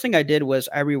the first thing I did was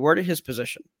I reworded his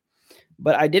position,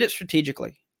 but I did it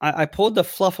strategically. I pulled the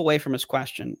fluff away from his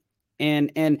question,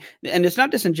 and it's not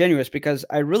disingenuous, because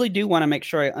I really do want to make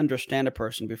sure I understand a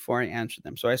person before I answer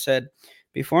them. So I said,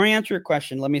 before I answer your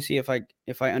question, let me see if I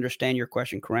understand your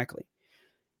question correctly.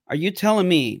 Are you telling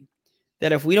me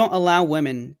that if we don't allow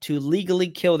women to legally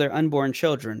kill their unborn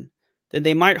children, then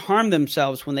they might harm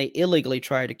themselves when they illegally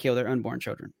try to kill their unborn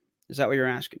children? Is that what you're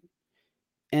asking?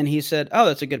 And he said, "Oh,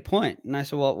 that's a good point." And I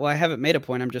said, "Well, I haven't made a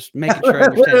point. I'm just making sure I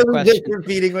understand the question." Just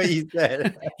repeating what you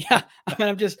said. Yeah, I mean,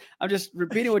 I'm just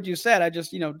repeating what you said. I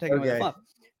just taking away the fluff.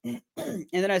 And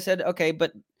then I said, "Okay,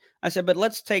 but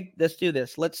let's do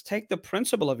this. Let's take the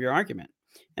principle of your argument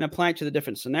and apply it to the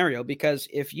different scenario. Because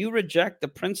if you reject the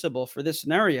principle for this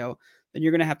scenario, then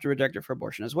you're going to have to reject it for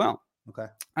abortion as well." Okay.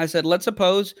 I said, let's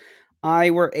suppose I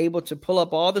were able to pull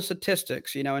up all the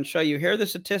statistics, and show you, here are the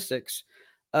statistics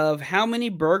of how many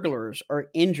burglars are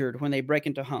injured when they break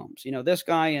into homes. This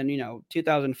guy in,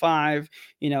 2005,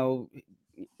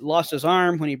 lost his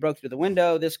arm when he broke through the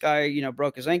window. This guy,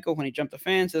 broke his ankle when he jumped the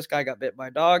fence. This guy got bit by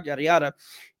a dog, yada, yada.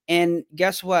 And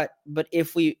guess what? But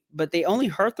they only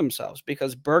hurt themselves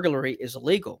because burglary is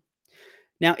illegal.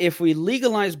 Now, if we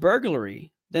legalize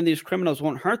burglary, then these criminals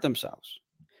won't hurt themselves.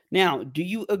 Now, do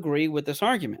you agree with this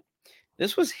argument?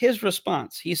 This was his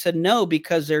response. He said, "No,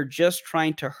 because they're just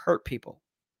trying to hurt people."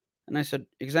 And I said,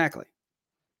 "Exactly.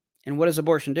 And what does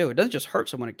abortion do? It doesn't just hurt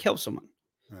someone, it kills someone."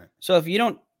 Right. So if you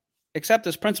don't accept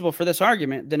this principle for this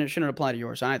argument, then it shouldn't apply to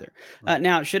yours either. Right.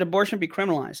 Now, should abortion be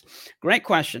criminalized? Great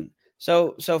question.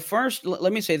 So first,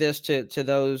 let me say this to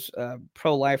those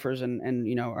pro-lifers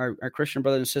and our Christian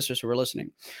brothers and sisters who are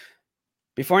listening.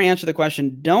 Before I answer the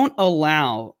question, don't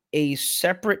allow a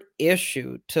separate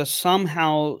issue to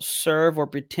somehow serve or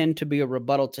pretend to be a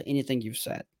rebuttal to anything you've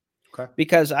said. Okay.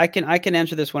 Because I can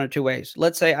answer this one of two ways.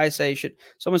 Let's say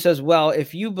someone says, "Well,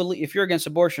 if you're against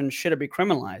abortion, should it be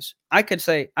criminalized?" I could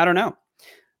say, "I don't know."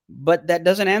 But that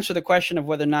doesn't answer the question of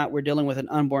whether or not we're dealing with an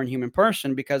unborn human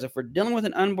person, because if we're dealing with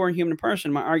an unborn human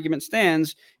person, my argument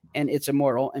stands, and it's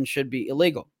immoral and should be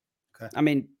illegal. Okay. I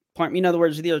mean, in other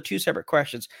words, these are two separate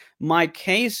questions. My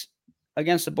case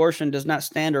against abortion does not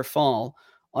stand or fall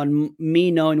on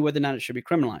me knowing whether or not it should be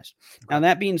criminalized. Okay. Now,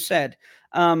 that being said,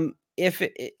 I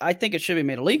think it should be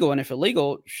made illegal, and if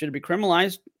illegal, should it be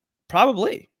criminalized?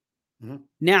 Probably. Mm-hmm.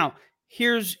 Now,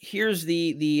 here's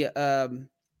the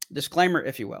disclaimer,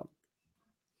 if you will.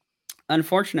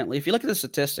 Unfortunately, if you look at the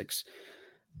statistics,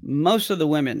 most of the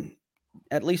women,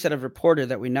 at least that have reported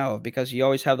that we know of, because you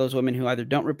always have those women who either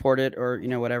don't report it or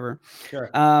whatever. Sure.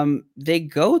 They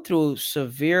go through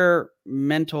severe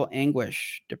mental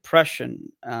anguish, depression,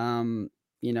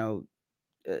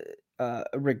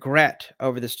 regret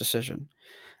over this decision.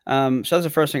 So that's the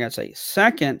first thing I'd say.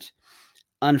 Second,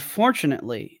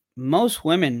 unfortunately, most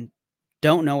women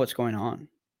don't know what's going on,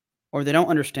 or they don't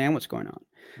understand what's going on.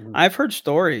 Mm-hmm. I've heard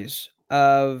stories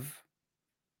of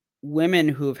women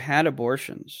who've had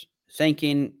abortions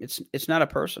thinking it's not a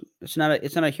person. It's not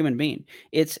a human being.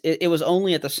 It was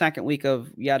only at the second week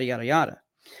of yada yada yada.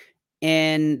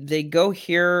 And they go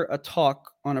hear a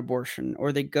talk on abortion,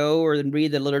 or they go or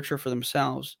read the literature for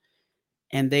themselves,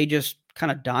 and they just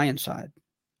kind of die inside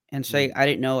and say, I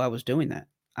didn't know I was doing that.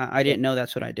 I didn't know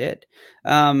that's what I did.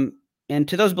 And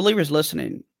to those believers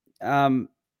listening,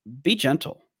 be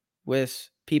gentle with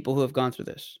people who have gone through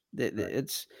this.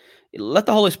 Let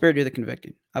the Holy Spirit do the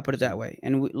convicting. I'll put it that way.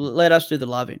 And let us do the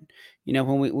loving.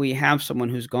 When we have someone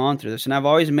who's gone through this, and I've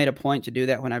always made a point to do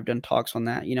that when I've done talks on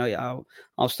that.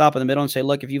 I'll stop in the middle and say,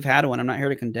 look, if you've had one, I'm not here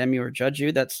to condemn you or judge you.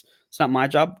 It's not my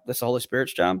job. That's the Holy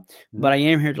Spirit's job. Mm-hmm. But I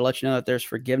am here to let you know that there's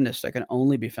forgiveness that can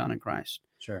only be found in Christ.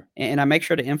 Sure. And I make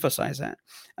sure to emphasize that.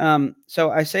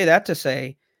 So I say that to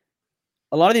say,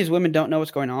 a lot of these women don't know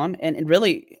what's going on. And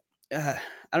really, I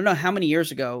don't know how many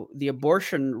years ago, the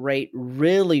abortion rate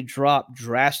really dropped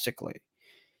drastically.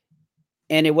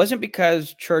 And it wasn't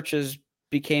because churches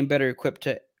became better equipped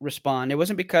to respond. It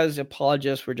wasn't because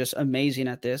apologists were just amazing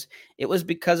at this. It was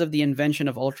because of the invention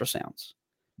of ultrasounds.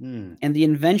 And the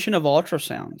invention of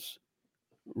ultrasounds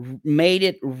made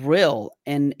it real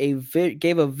and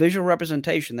gave a visual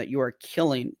representation that you are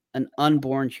killing an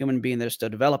unborn human being that is still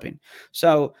developing.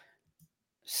 So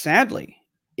sadly,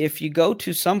 if you go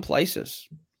to some places,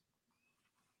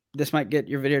 this might get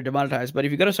your video demonetized, but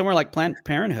if you go to somewhere like Planned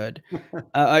Parenthood,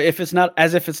 if it's not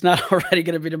already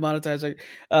going to be demonetized,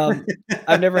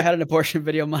 I've never had an abortion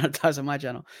video monetized on my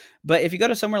channel. But if you go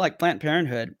to somewhere like Planned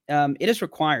Parenthood, it is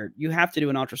required. You have to do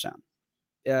an ultrasound,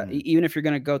 even if you're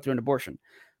going to go through an abortion.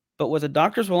 But what the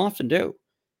doctors will often do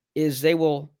is they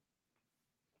will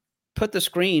put the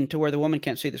screen to where the woman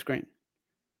can't see the screen.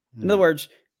 In other words,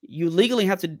 you legally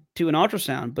have to do an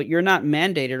ultrasound, but you're not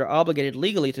mandated or obligated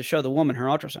legally to show the woman her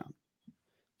ultrasound.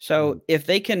 So if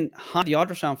they can hide the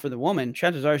ultrasound for the woman,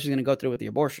 chances are she's going to go through with the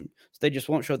abortion. So they just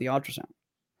won't show the ultrasound.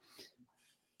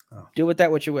 Oh. Do with that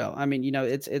what you will. I mean,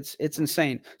 it's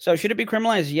insane. So should it be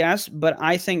criminalized? Yes, but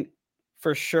I think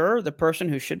for sure the person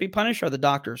who should be punished are the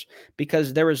doctors,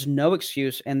 because there is no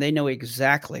excuse and they know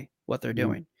exactly what they're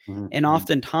doing. Mm-hmm. And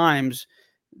oftentimes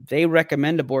they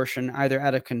recommend abortion either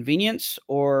out of convenience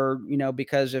or,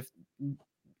 because if,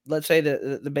 let's say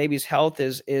the baby's health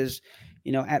is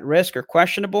at risk or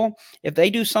questionable, if they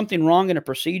do something wrong in a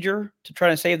procedure to try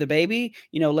to save the baby,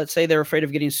 let's say they're afraid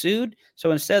of getting sued.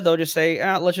 So instead they'll just say,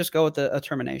 let's just go with a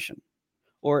termination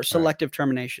or selective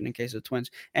termination in case of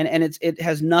twins. And it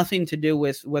has nothing to do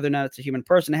with whether or not it's a human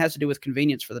person. It has to do with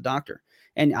convenience for the doctor.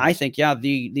 And I think,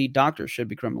 the doctors should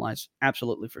be criminalized.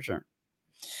 Absolutely, for sure.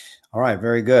 All right,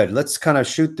 very good. Let's kind of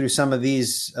shoot through some of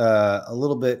these a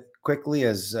little bit quickly,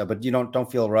 but you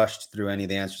don't feel rushed through any of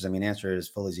the answers. I mean, answer it as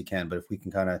full as you can, but if we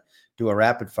can kind of do a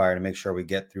rapid fire to make sure we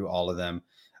get through all of them.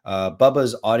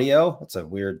 Bubba's Audio, that's a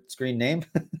weird screen name.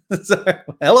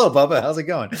 Hello, Bubba, how's it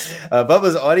going?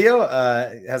 Bubba's Audio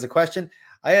has a question.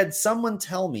 I had someone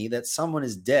tell me that someone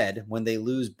is dead when they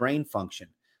lose brain function.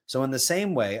 So in the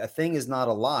same way, a thing is not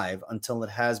alive until it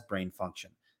has brain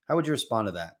function. How would you respond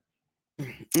to that?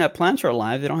 Plants are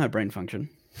alive. They don't have brain function.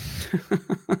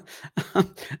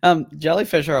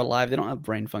 Jellyfish are alive. They don't have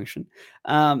brain function.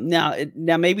 Now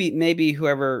maybe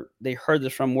whoever they heard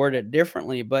this from worded it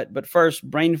differently, but first,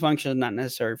 brain function is not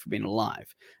necessary for being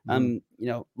alive.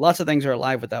 Lots of things are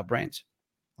alive without brains.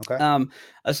 Okay.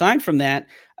 Aside from that,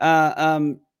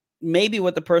 maybe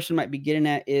what the person might be getting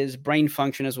at is brain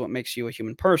function is what makes you a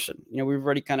human person. We've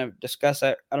already kind of discussed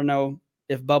that. I don't know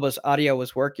if Bubba's audio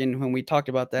was working when we talked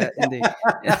about that in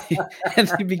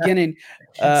the beginning.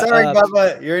 Sorry,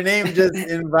 Bubba, your name just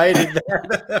invited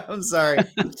that. I'm sorry.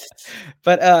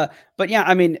 But yeah,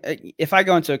 I mean, if I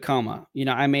go into a coma,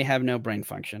 I may have no brain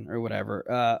function or whatever,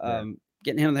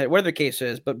 getting hit on the head, whatever the case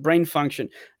is, but brain function,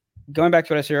 going back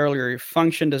to what I said earlier,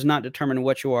 function does not determine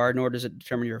what you are, nor does it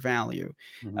determine your value.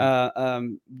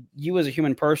 Mm-hmm. You as a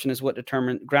human person is what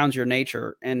grounds your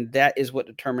nature, and that is what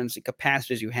determines the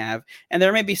capacities you have. And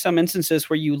there may be some instances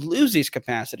where you lose these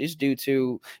capacities due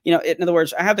to, in other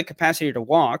words, I have the capacity to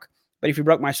walk, but if you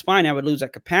broke my spine, I would lose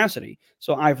that capacity.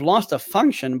 So I've lost a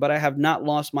function, but I have not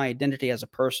lost my identity as a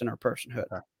person or personhood.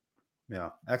 Okay. Yeah,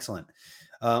 excellent.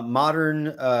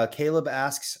 Modern Caleb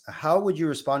asks, how would you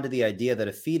respond to the idea that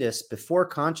a fetus before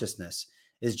consciousness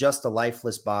is just a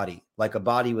lifeless body, like a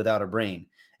body without a brain?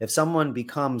 If someone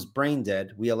becomes brain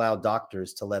dead, we allow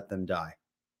doctors to let them die.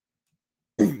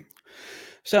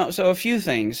 So a few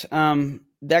things.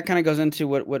 That kind of goes into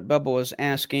what Bubba was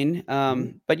asking.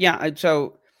 But yeah,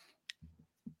 so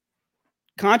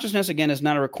consciousness, again, is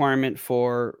not a requirement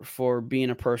for being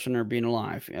a person or being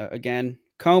alive. Again,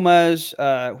 comas,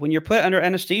 when you're put under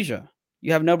anesthesia,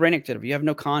 you have no brain activity, you have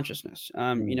no consciousness.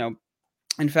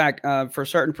 In fact, for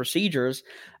certain procedures,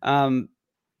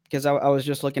 because I was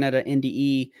just looking at an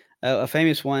NDE, a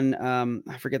famous one.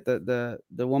 I forget the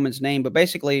woman's name, but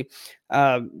basically,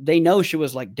 they know she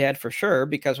was like dead for sure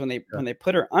because when they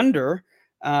put her under,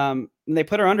 the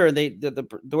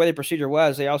way the procedure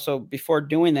was, they also, before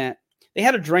doing that, they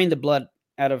had to drain the blood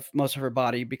out of most of her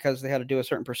body because they had to do a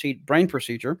certain brain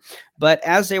procedure. But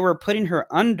as they were putting her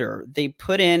under, they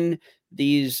put in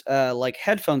these like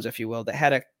headphones, if you will, that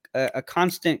had a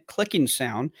constant clicking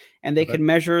sound, and they could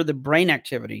measure the brain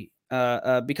activity.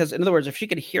 Because, in other words, if she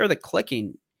could hear the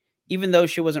clicking, even though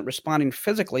she wasn't responding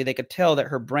physically, they could tell that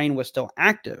her brain was still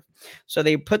active. So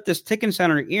they put this ticking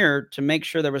sound in her ear to make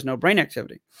sure there was no brain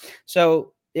activity.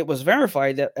 So it was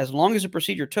verified that as long as the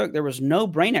procedure took, there was no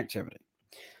brain activity.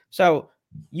 So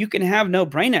you can have no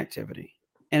brain activity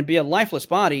and be a lifeless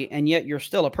body, and yet you're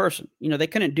still a person. They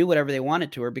couldn't do whatever they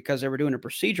wanted to her because they were doing a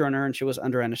procedure on her and she was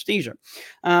under anesthesia.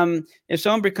 If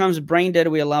someone becomes brain dead,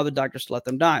 we allow the doctors to let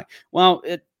them die. Well,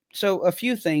 so a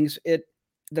few things.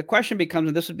 The question becomes,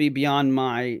 and this would be beyond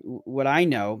what I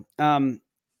know, could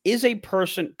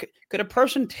a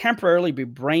person temporarily be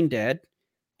brain dead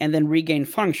and then regain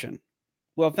function?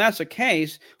 Well, if that's the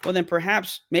case, well, then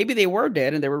perhaps maybe they were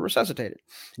dead and they were resuscitated.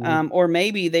 Or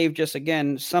maybe they've just,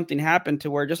 again, something happened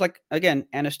to where, just like, again,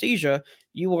 anesthesia,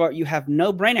 you have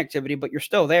no brain activity, but you're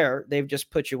still there. They've just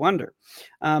put you under.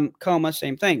 Coma,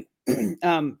 same thing.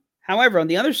 However, on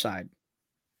the other side,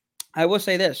 I will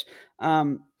say this.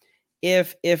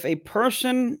 If a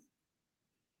person,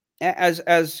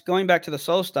 as going back to the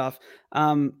soul stuff,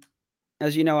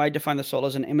 as you know, I define the soul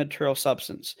as an immaterial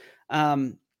substance.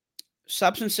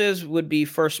 Substances would be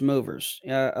first movers.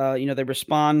 They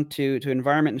respond to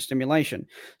environment and stimulation.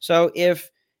 So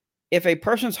if a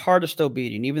person's heart is still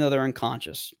beating, even though they're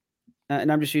unconscious,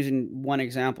 and I'm just using one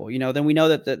example, then we know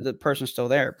that the person's still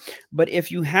there. But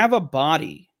if you have a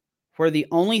body where the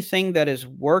only thing that is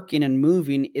working and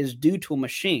moving is due to a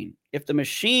machine, if the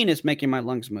machine is making my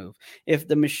lungs move, if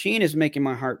the machine is making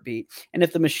my heart beat, and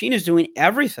if the machine is doing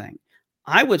everything,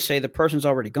 I would say the person's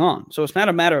already gone. So it's not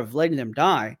a matter of letting them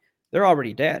die. They're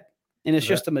already dead. And it's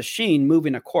just a machine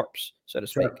moving a corpse, so to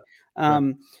speak.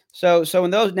 Sure. So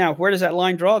in those, now, where does that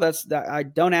line draw? I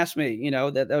don't ask me,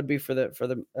 that would be for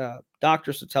the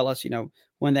doctors to tell us,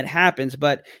 when that happens.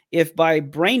 But if by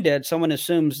brain dead, someone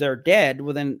assumes they're dead,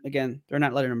 well, then again, they're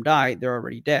not letting them die. They're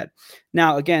already dead.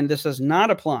 Now, again, this does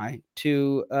not apply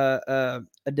to a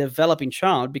developing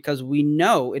child, because we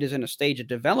know it is in a stage of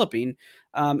developing.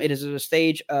 It is at a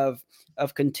stage of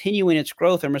continuing its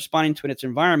growth and responding to its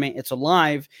environment. It's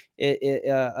alive. It's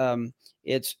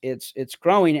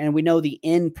growing, and we know the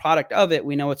end product of it.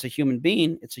 We know it's a human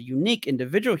being. It's a unique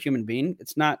individual human being.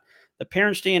 It's not the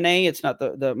parent's DNA. It's not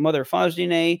the mother or father's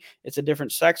DNA. It's a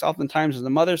different sex, oftentimes, as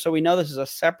the mother. So we know this is a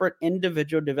separate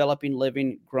individual, developing,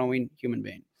 living, growing human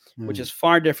being, which is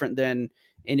far different than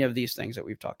any of these things that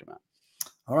we've talked about.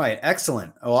 All right,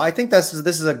 excellent. Well, I think this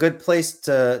is a good place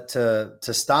to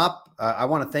stop. I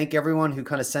want to thank everyone who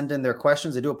kind of sent in their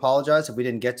questions. I do apologize if we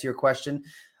didn't get to your question.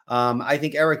 I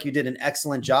think, Eric, you did an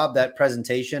excellent job, that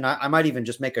presentation. I might even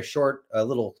just make a short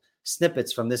little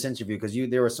snippets from this interview, because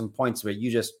there were some points where you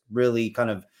just really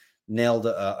kind of nailed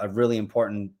a really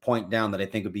important point down that I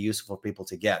think would be useful for people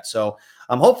to get. So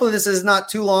hopefully this is not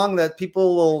too long, that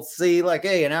people will see like,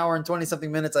 hey, an hour and 20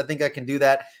 something minutes. I think I can do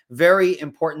that. Very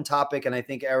important topic. And I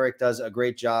think Eric does a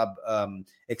great job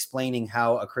explaining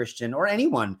how a Christian or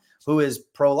anyone who is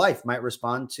pro-life might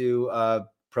respond to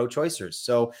pro-choicers.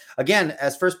 So again,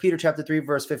 as 1 Peter chapter 3,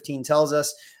 verse 15 tells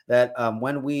us, that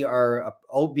when we are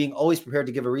being always prepared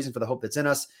to give a reason for the hope that's in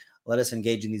us, let us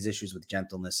engage in these issues with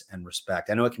gentleness and respect.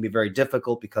 I know it can be very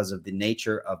difficult because of the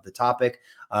nature of the topic,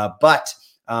 but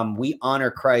we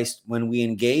honor Christ when we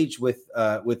engage with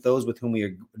those with whom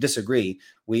we disagree.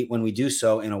 When we do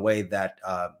so in a way that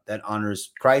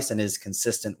honors Christ and is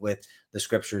consistent with the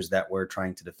scriptures that we're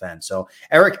trying to defend. So,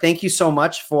 Eric, thank you so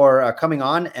much for coming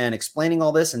on and explaining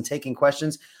all this and taking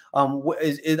questions.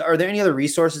 Are there any other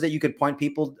resources that you could point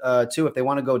people to if they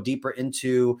want to go deeper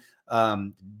into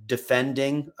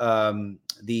defending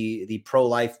the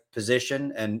pro-life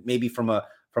position, and maybe from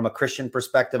a Christian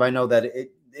perspective? I know that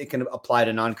it can apply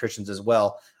to non-Christians as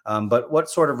well, but what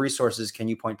sort of resources can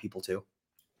you point people to?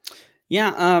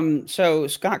 Yeah. So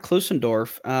Scott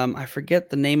Klusendorf, I forget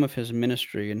the name of his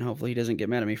ministry, and hopefully he doesn't get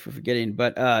mad at me for forgetting,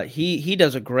 but he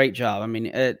does a great job. I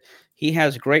mean, he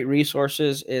has great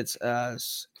resources. It's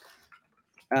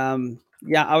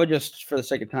Yeah, I would just, for the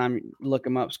sake of time, look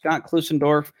him up. Scott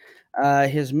Klusendorf.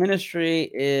 His ministry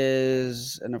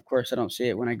is, and of course, I don't see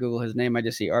it when I Google his name. I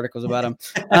just see articles about him.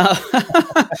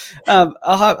 Uh,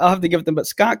 I'll have to give it them. But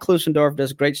Scott Klusendorf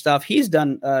does great stuff. He's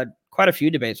done quite a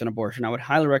few debates on abortion. I would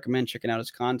highly recommend checking out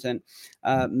his content.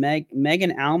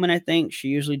 Megan Alman, I think she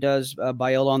usually does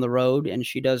Biola on the Road, and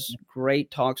she does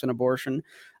great talks on abortion.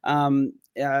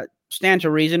 Stand to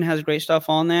Reason has great stuff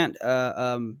on that.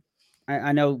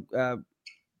 I know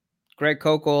Greg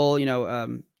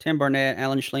Kokel, Tim Barnett,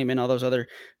 Alan Schleman, all those other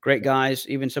great guys,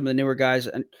 even some of the newer guys.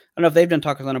 And I don't know if they've done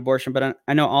talks on abortion, but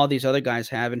I know all these other guys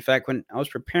have. In fact, when I was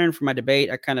preparing for my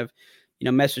debate, I kind of,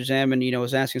 messaged them and,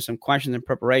 was asking some questions in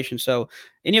preparation. So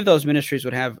any of those ministries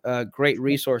would have great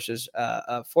resources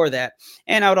for that.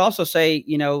 And I would also say,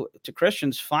 to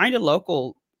Christians, find a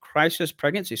local crisis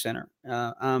pregnancy center.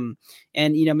 And,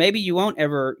 maybe you won't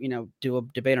ever, do a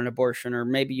debate on abortion, or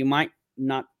maybe you might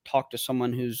not talk to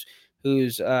someone who's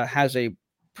has a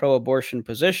pro-abortion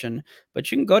position, but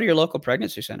you can go to your local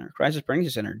pregnancy center, crisis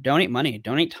pregnancy center, donate money,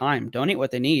 donate time, donate what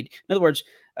they need. In other words,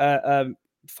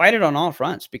 fight it on all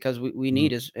fronts, because we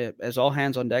need as all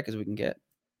hands on deck as we can get.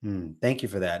 Thank you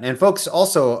for that. And folks,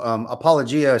 also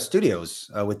Apologia Studios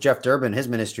with Jeff Durbin, his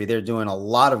ministry, they're doing a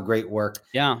lot of great work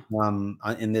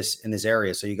in this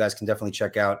area. So you guys can definitely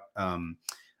check out the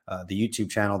YouTube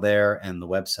channel there and the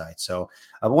website. So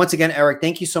once again, Eric,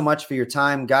 thank you so much for your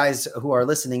time. Guys who are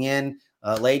listening in,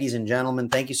 ladies and gentlemen,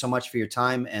 thank you so much for your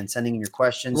time and sending in your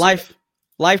questions.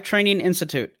 Life Training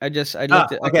Institute. I looked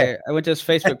at, okay. I went to his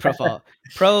Facebook profile,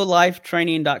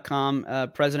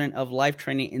 prolifetraining.com, president of Life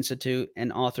Training Institute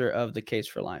and author of The Case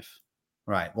for Life.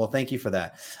 Right. Well, thank you for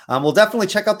that. We'll definitely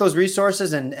check out those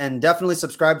resources and definitely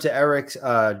subscribe to Eric's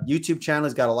YouTube channel.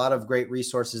 He's got a lot of great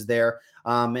resources there.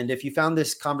 And if you found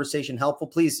this conversation helpful,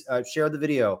 please share the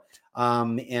video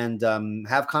and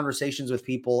have conversations with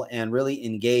people and really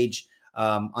engage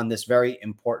on this very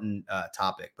important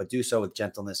topic, but do so with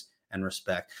gentleness and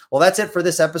respect. Well, that's it for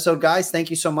this episode, guys. Thank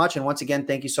you so much. And once again,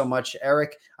 thank you so much,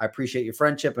 Eric. I appreciate your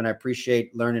friendship and I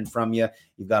appreciate learning from you.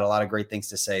 You've got a lot of great things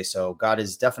to say. So God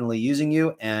is definitely using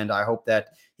you, and I hope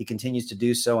that he continues to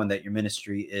do so and that your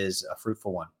ministry is a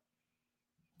fruitful one.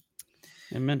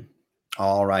 Amen.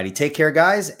 All righty. Take care,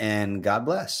 guys, and God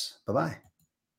bless. Bye-bye.